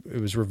it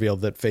was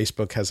revealed that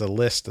Facebook has a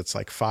list that's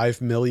like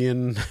 5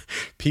 million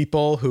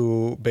people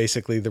who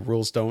basically the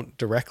rules don't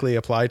directly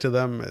apply to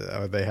them.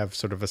 They have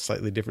sort of a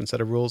slightly different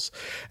set of rules.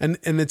 And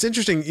it's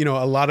interesting,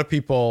 a lot of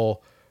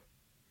people,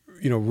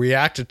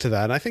 reacted to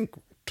that. And I think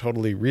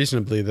totally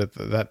reasonably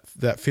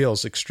that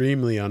feels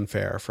extremely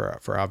unfair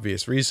for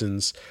obvious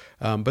reasons.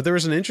 But there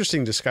was an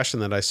interesting discussion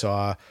that I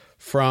saw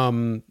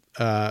from,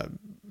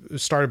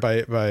 started by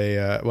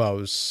it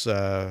was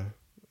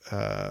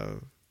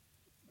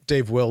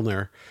Dave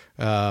Wilner,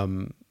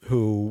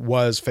 who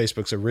was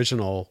Facebook's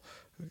original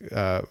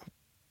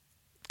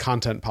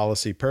content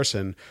policy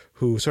person,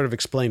 who sort of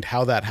explained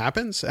how that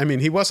happens. I mean,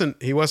 he wasn't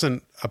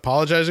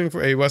apologizing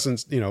for, he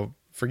wasn't,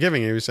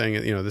 forgiving. He was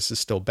saying, this is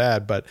still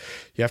bad, but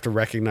you have to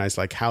recognize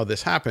like how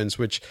this happens,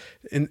 which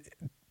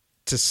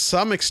to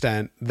some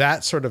extent,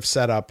 that sort of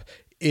setup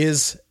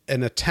is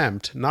an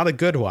attempt, not a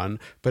good one,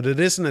 but it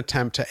is an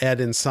attempt to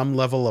add in some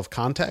level of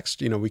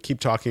context. We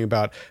keep talking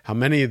about how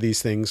many of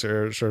these things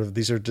are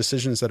these are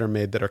decisions that are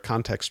made that are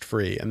context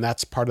free. And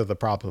that's part of the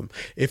problem.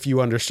 If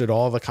you understood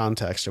all the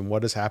context and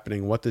what is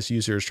happening, what this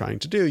user is trying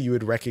to do, you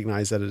would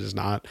recognize that it is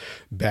not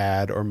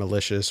bad or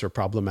malicious or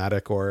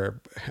problematic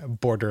or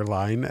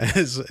borderline,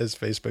 as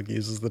Facebook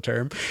uses the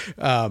term.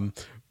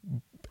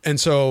 And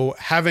so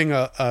having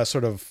a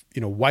sort of,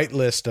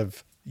 whitelist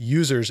of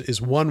users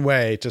is one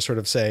way to sort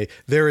of say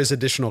there is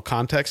additional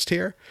context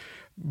here,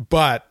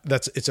 but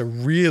it's a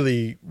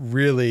really,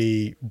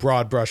 really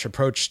broad brush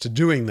approach to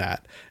doing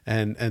that,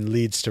 and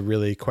leads to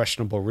really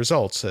questionable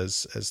results,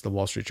 as the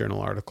Wall Street Journal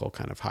article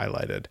kind of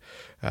highlighted.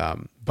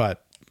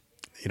 But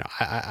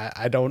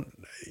I don't.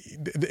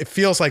 It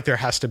feels like there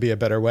has to be a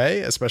better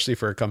way, especially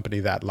for a company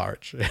that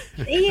large.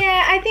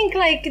 Yeah, I think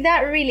like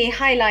that really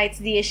highlights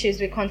the issues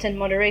with content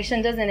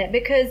moderation, doesn't it?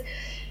 Because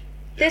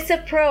this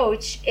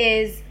approach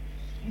is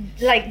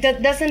like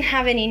that doesn't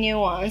have any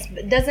nuance,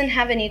 doesn't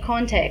have any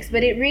context,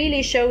 but it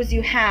really shows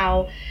you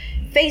how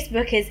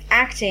Facebook is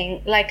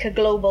acting like a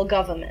global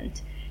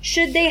government.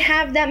 Should they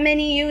have that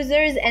many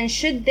users, and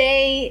should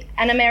they,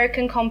 an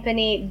American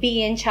company,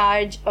 be in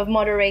charge of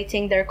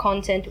moderating their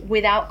content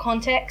without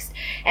context?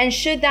 And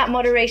should that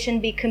moderation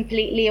be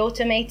completely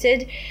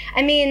automated?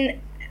 I mean,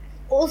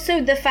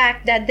 also the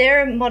fact that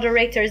their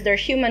moderators, their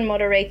human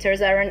moderators,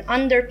 are an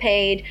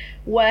underpaid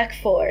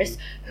workforce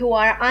who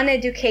are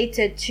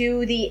uneducated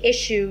to the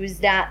issues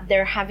that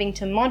they're having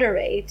to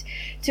moderate.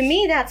 To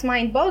me, that's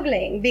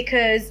mind-boggling,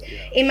 because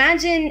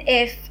imagine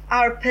if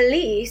our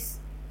police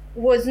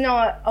was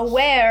not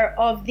aware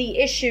of the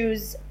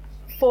issues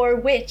for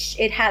which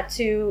it had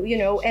to,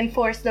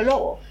 enforce the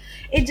law.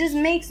 It just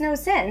makes no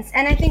sense.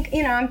 And I think,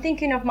 I'm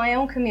thinking of my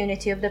own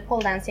community, of the pole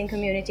dancing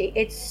community.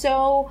 It's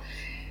so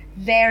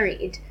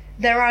varied.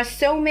 There are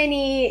so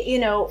many,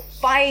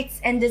 fights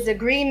and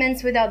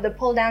disagreements without the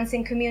pole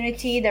dancing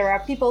community. There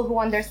are people who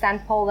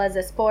understand pole as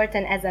a sport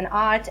and as an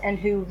art and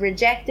who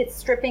reject its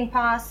stripping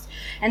past.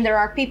 And there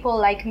are people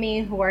like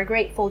me who are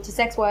grateful to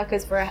sex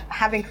workers for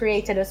having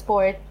created a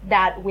sport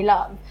that we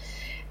love.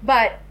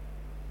 But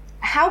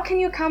how can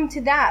you come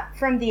to that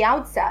from the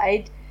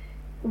outside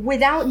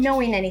without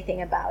knowing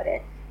anything about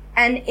it?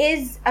 And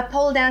is a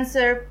pole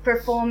dancer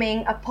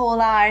performing a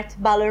pole art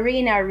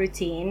ballerina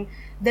routine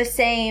the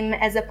same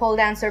as a pole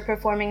dancer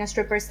performing a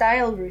stripper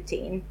style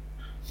routine?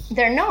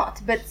 They're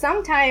not, but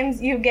sometimes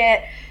you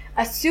get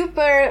a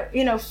super,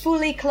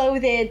 fully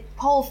clothed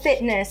pole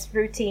fitness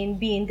routine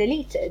being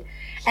deleted.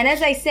 And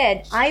as I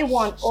said, I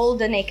want all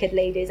the naked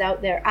ladies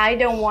out there. I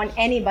don't want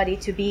anybody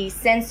to be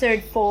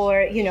censored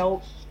for,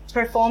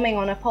 performing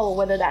on a pole,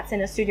 whether that's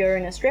in a studio or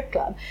in a strip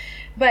club.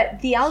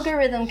 But the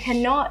algorithm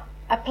cannot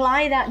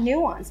apply that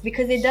nuance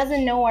because it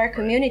doesn't know our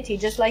community,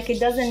 just like it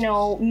doesn't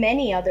know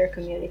many other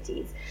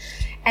communities.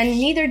 And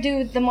neither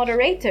do the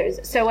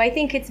moderators. So I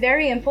think it's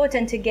very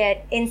important to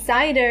get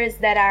insiders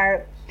that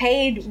are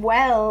paid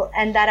well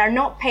and that are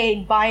not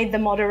paid by the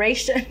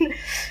moderation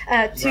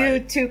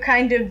to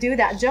kind of do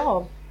that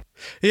job.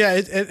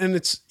 Yeah, and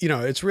it's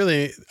it's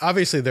really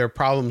obviously there are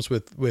problems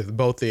with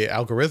both the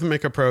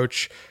algorithmic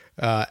approach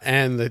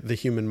and the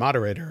human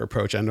moderator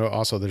approach, and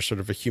also there's sort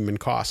of a human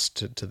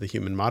cost to the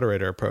human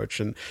moderator approach.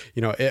 And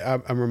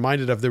I'm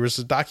reminded of, there was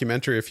a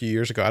documentary a few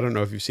years ago, I don't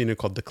know if you've seen it,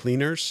 called The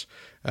Cleaners,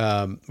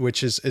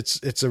 which is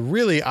it's a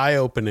really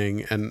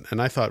eye-opening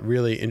and I thought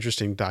really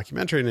interesting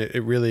documentary, and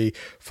it really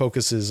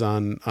focuses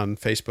on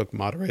Facebook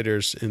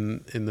moderators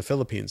in the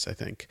Philippines. I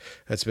think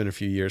it's been a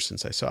few years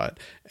since I saw it,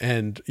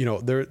 and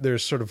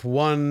there's sort of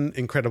one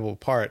incredible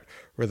part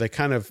where they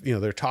kind of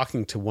they're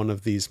talking to one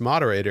of these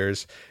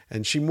moderators,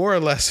 and she more or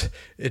less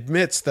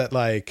admits that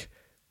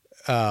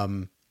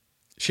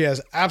she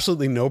has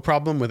absolutely no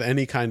problem with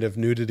any kind of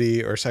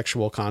nudity or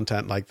sexual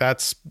content. Like,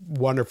 that's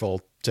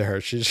wonderful to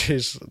her.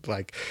 She's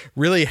like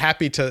really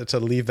happy to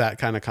leave that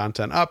kind of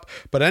content up.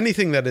 But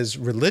anything that is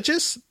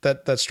religious,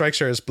 that strikes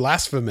her as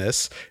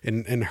blasphemous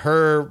in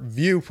her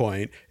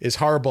viewpoint, is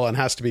horrible and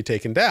has to be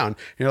taken down.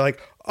 And you're like,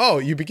 oh,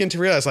 you begin to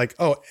realize like,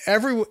 oh,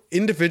 every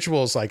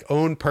individual's like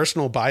own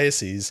personal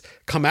biases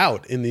come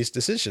out in these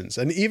decisions.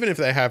 And even if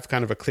they have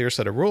kind of a clear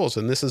set of rules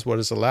and this is what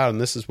is allowed and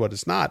this is what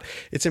is not,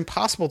 it's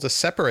impossible to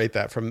separate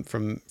that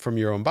from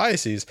your own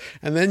biases.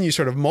 And then you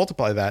sort of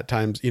multiply that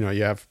times, you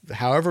have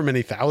however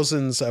many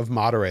thousands of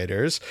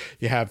moderators,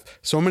 you have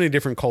so many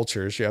different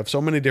cultures, you have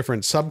so many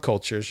different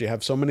subcultures, you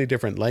have so many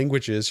different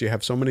languages, you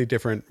have so many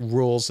different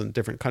rules in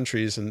different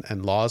countries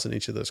and laws in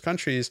each of those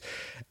countries.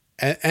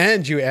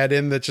 And you add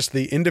in just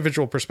the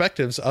individual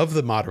perspectives of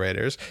the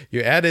moderators.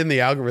 You add in the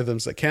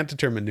algorithms that can't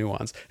determine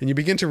nuance, and you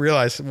begin to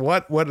realize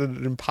what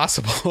an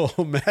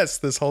impossible mess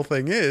this whole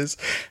thing is.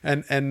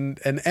 And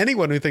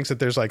anyone who thinks that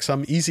there's like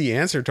some easy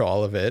answer to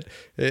all of it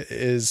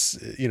is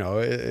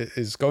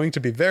going to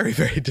be very,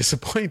 very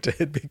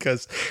disappointed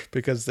because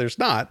there's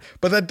not.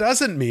 But that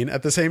doesn't mean,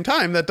 at the same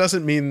time,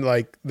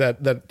 like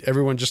that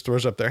everyone just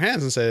throws up their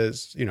hands and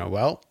says,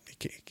 well,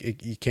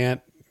 you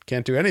can't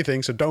do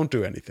anything, so don't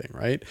do anything,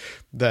 right?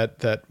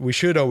 That we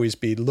should always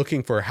be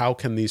looking for how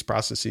can these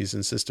processes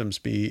and systems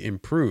be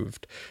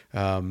improved.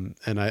 And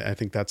I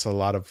think that's a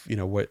lot of,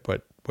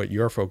 what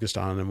you're focused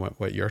on and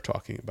what you're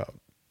talking about.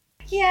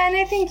 Yeah, and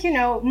I think,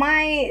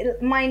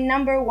 my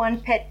number one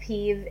pet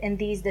peeve in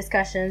these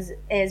discussions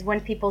is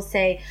when people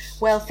say,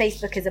 well,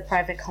 Facebook is a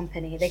private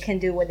company, they can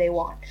do what they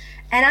want.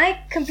 And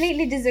I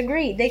completely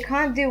disagree. They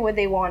can't do what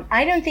they want.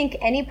 I don't think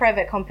any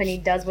private company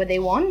does what they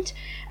want.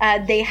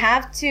 They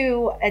have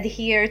to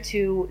adhere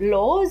to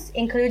laws,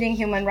 including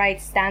human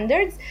rights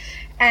standards.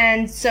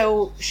 And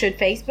so should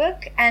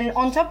Facebook. And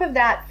on top of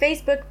that,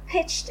 Facebook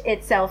pitched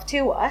itself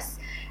to us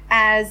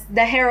as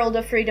the herald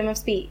of freedom of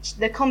speech,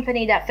 the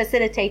company that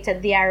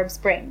facilitated the Arab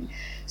Spring.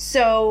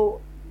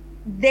 So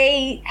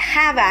they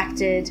have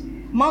acted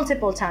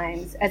multiple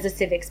times as a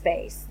civic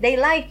space. They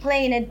like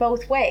playing it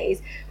both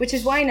ways, which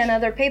is why in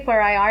another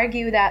paper I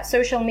argue that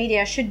social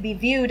media should be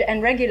viewed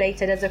and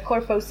regulated as a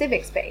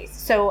corpo-civic space.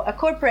 So a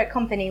corporate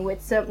company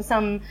with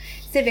some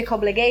civic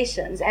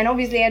obligations. And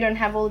obviously I don't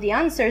have all the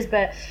answers,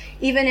 but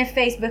even if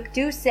Facebook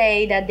do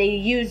say that they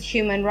use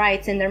human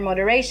rights in their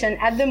moderation,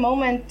 at the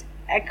moment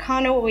I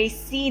can't always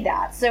see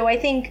that. So I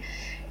think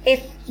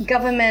if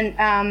government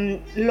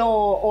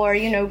law or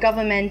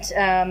government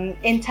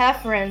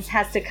interference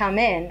has to come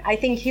in, I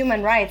think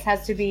human rights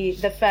has to be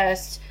the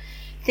first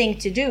thing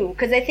to do,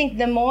 because I think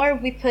the more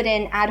we put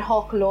in ad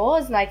hoc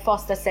laws like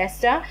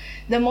FOSTA-SESTA,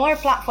 the more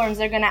platforms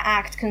are going to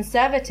act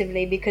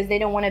conservatively because they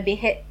don't want to be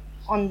hit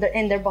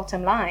in their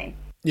bottom line.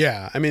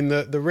 Yeah, I mean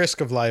the risk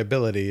of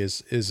liability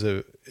is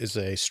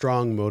a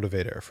strong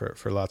motivator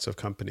for lots of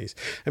companies.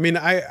 I mean,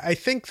 I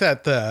think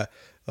that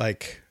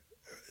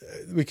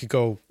we could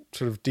go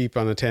sort of deep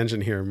on a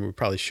tangent here, and we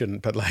probably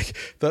shouldn't, but like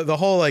the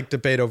whole like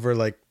debate over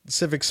like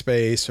civic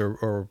space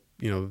or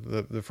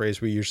the phrase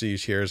we usually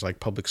use here is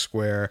like public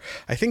square.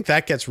 I think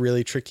that gets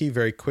really tricky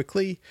very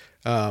quickly,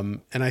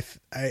 and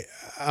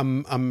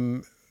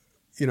I'm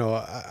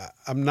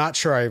not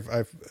sure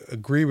I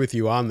agree with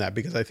you on that,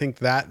 because I think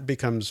that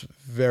becomes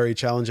very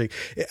challenging.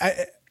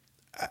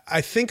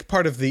 I think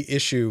part of the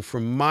issue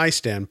from my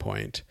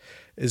standpoint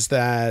is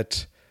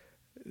that,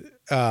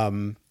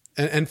 and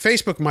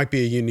Facebook might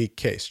be a unique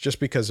case just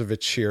because of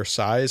its sheer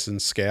size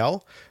and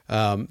scale,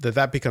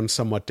 that becomes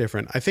somewhat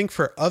different. I think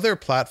for other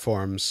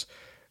platforms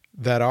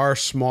that are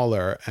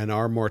smaller and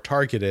are more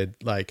targeted,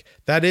 like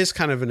that is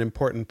kind of an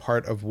important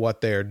part of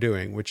what they are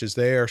doing, which is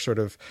they are sort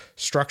of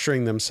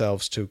structuring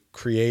themselves to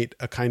create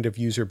a kind of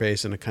user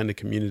base and a kind of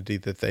community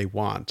that they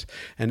want.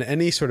 And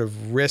any sort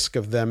of risk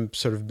of them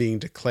sort of being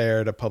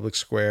declared a public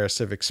square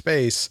civic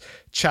space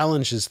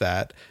challenges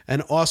that,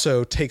 and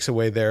also takes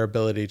away their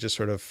ability to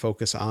sort of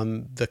focus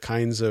on the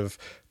kinds of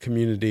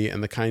community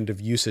and the kind of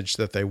usage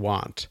that they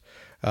want.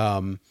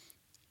 The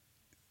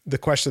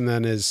question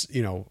then is,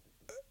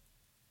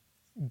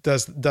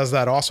 does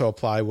that also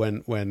apply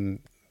when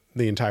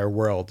the entire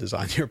world is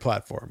on your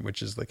platform,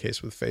 which is the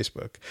case with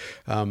Facebook?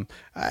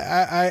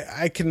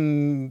 I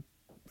can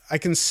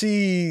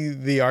see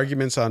the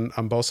arguments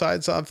on both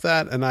sides of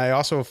that, and I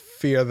also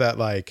fear that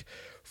like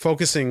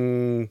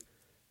focusing,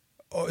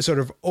 sort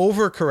of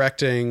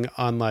overcorrecting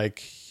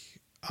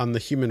on the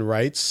human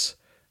rights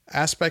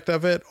aspect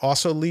of it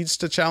also leads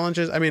to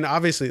challenges. I mean,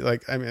 obviously,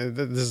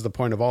 this is the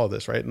point of all of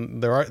this, right?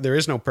 And there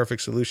is no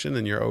perfect solution,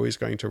 and you're always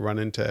going to run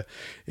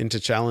into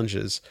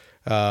challenges.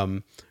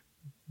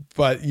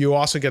 But you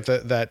also get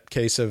that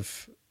case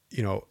of,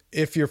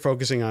 if you're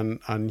focusing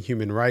on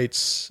human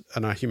rights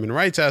and a human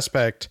rights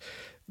aspect,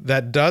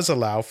 that does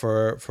allow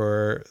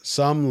for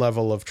some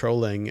level of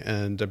trolling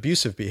and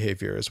abusive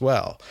behavior as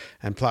well.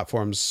 And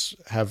platforms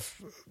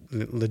have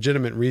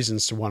legitimate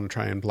reasons to want to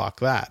try and block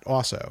that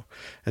also.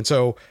 And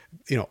so,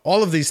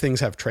 all of these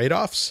things have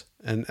trade-offs.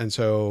 And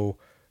so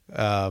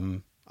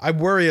I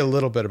worry a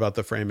little bit about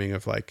the framing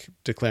of like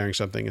declaring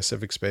something a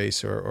civic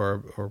space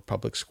or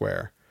public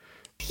square.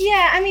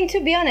 Yeah, I mean, to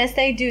be honest,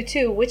 I do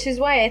too, which is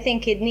why I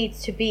think it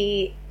needs to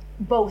be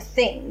both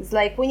things.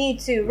 Like, we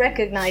need to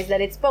recognize that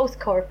it's both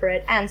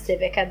corporate and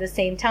civic at the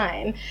same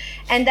time.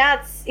 And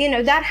that's,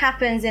 that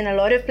happens in a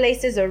lot of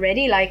places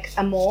already, like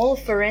a mall,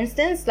 for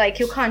instance. Like,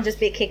 you can't just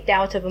be kicked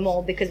out of a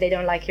mall because they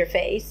don't like your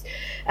face.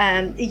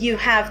 You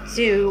have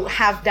to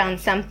have done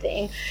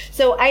something.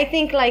 So I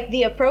think, like,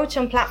 the approach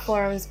on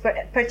platforms,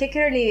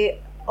 particularly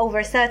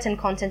over certain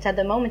content at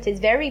the moment, is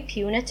very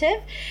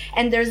punitive,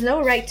 and there's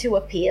no right to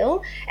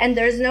appeal, and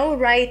there's no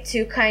right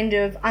to kind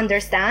of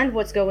understand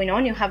what's going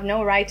on. You have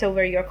no right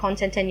over your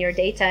content and your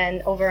data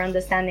and over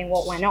understanding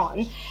what went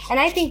on. And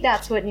I think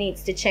that's what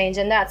needs to change.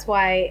 And that's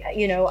why,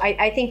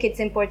 I think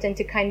it's important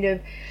to kind of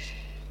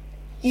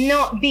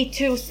not be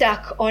too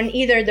stuck on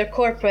either the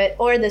corporate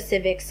or the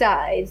civic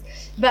sides.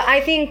 But I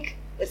think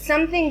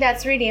something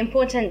that's really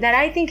important that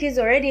I think is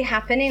already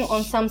happening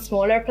on some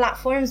smaller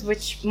platforms,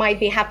 which might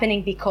be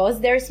happening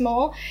because they're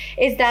small,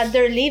 is that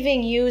they're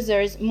leaving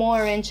users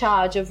more in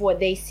charge of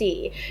what they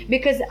see.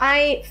 Because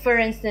I, for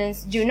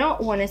instance, do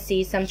not want to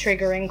see some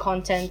triggering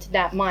content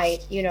that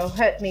might,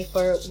 hurt me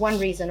for one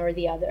reason or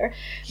the other.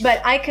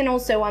 But I can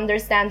also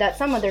understand that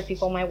some other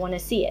people might want to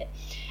see it.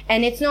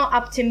 And it's not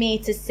up to me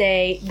to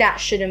say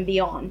that shouldn't be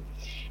on.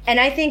 And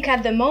I think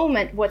at the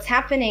moment what's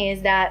happening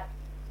is that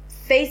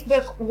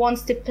Facebook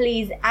wants to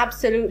please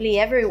absolutely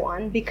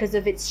everyone because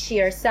of its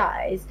sheer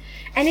size.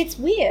 And it's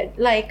weird.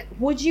 Like,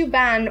 would you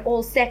ban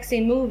all sex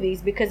in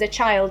movies because a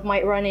child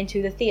might run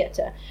into the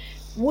theater?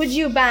 Would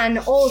you ban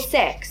all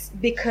sex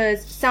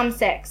because some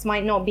sex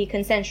might not be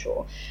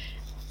consensual?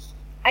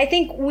 I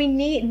think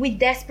we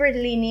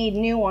desperately need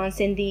nuance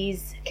in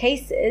these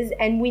cases,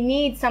 and we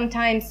need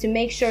sometimes to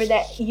make sure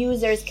that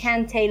users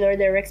can tailor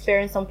their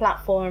experience on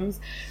platforms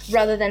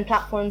rather than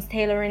platforms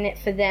tailoring it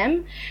for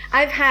them.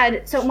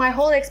 So my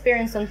whole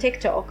experience on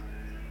TikTok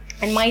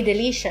and my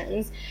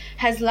deletions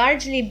has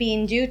largely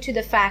been due to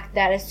the fact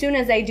that as soon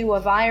as I do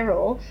a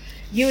viral,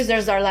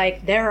 users are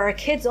like, there are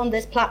kids on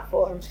this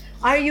platform.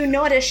 Are you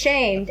not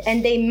ashamed?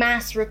 And they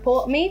mass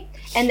report me.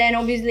 And then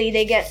obviously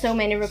they get so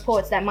many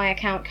reports that my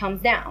account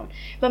comes down.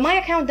 But my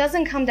account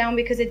doesn't come down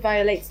because it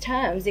violates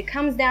terms. It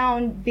comes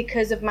down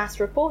because of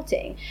mass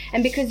reporting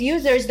and because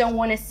users don't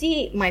want to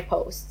see my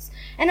posts.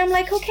 And I'm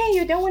like, okay,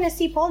 you don't want to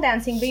see pole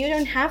dancing, but you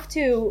don't have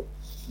to,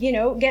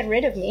 get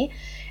rid of me.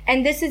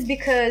 And this is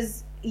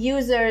because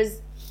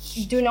users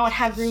do not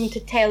have room to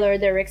tailor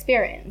their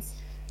experience.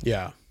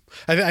 Yeah.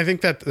 I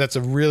think that's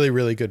a really,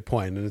 really good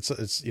point. And it's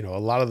a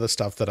lot of the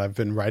stuff that I've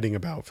been writing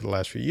about for the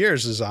last few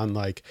years is on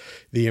like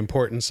the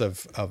importance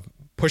of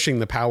pushing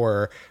the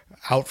power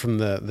out from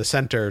the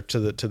center to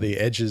the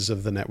edges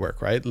of the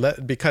network, right?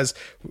 Because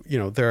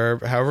there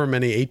are however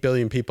many 8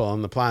 billion people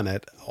on the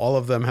planet, all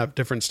of them have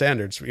different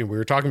standards. We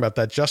were talking about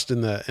that just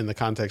in the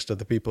context of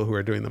the people who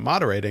are doing the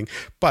moderating,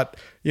 but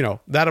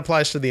that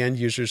applies to the end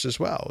users as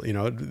well.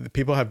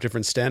 People have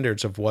different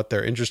standards of what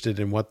they're interested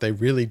in, what they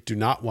really do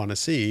not want to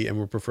see and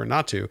would prefer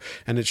not to,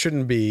 and it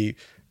shouldn't be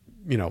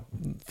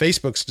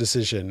Facebook's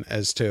decision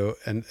as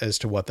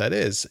to what that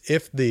is.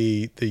 If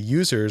the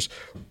users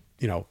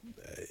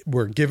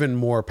were given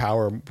more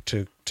power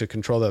to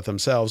control that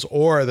themselves,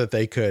 or that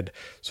they could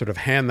sort of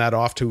hand that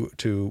off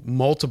to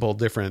multiple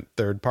different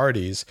third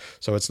parties.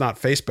 So it's not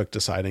Facebook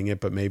deciding it,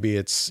 but maybe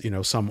it's,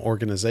 some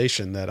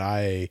organization that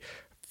I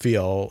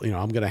feel,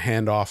 I'm going to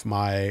hand off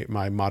my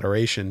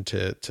moderation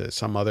to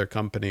some other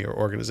company or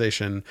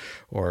organization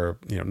or,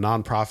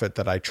 nonprofit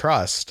that I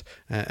trust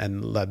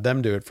and let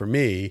them do it for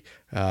me.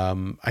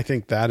 I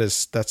think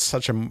that's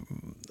such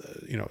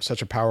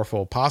a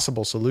powerful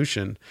possible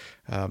solution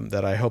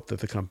that I hope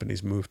that the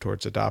companies move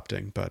towards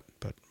adopting, but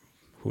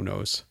who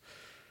knows?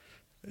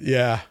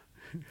 Yeah.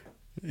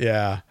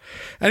 Yeah.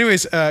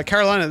 Anyways,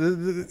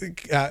 Carolina,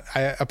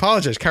 I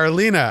apologize.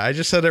 Carolina, I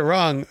just said it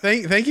wrong.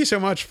 Thank you so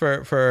much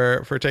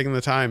for taking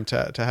the time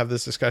to have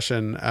this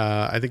discussion.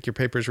 I think your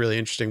paper is really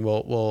interesting.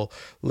 We'll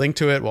link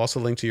to it. We'll also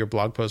link to your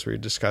blog post where you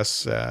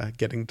discuss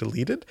getting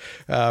deleted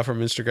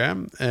from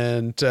Instagram.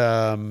 And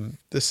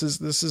this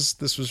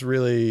was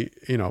really,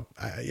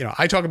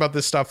 I talk about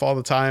this stuff all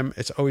the time.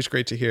 It's always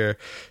great to hear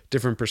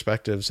different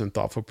perspectives and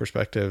thoughtful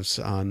perspectives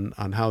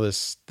on how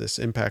this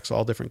impacts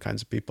all different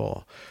kinds of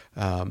people.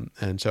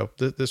 And so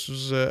this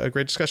was a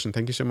great discussion.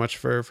 Thank you so much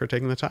for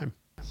taking the time.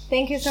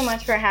 Thank you so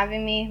much for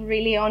having me.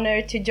 Really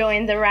honored to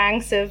join the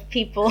ranks of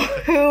people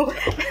who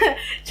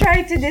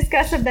try to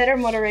discuss a better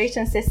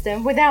moderation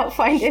system without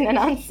finding an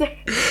answer.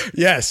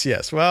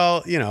 Yes.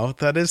 Well,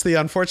 that is the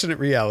unfortunate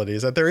reality,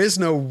 is that there is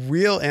no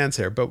real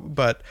answer,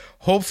 but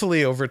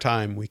hopefully over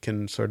time we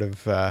can sort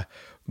of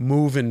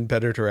move in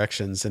better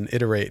directions and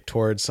iterate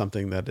towards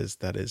something that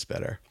is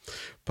better.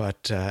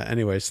 But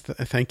anyways,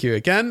 thank you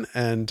again.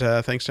 And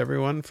thanks to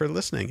everyone for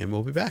listening. And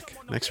we'll be back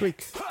next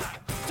week.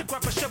 To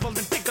grab a shovel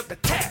and dig up the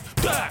tap.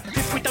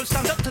 If we don't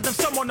stand up to them,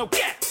 someone will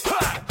get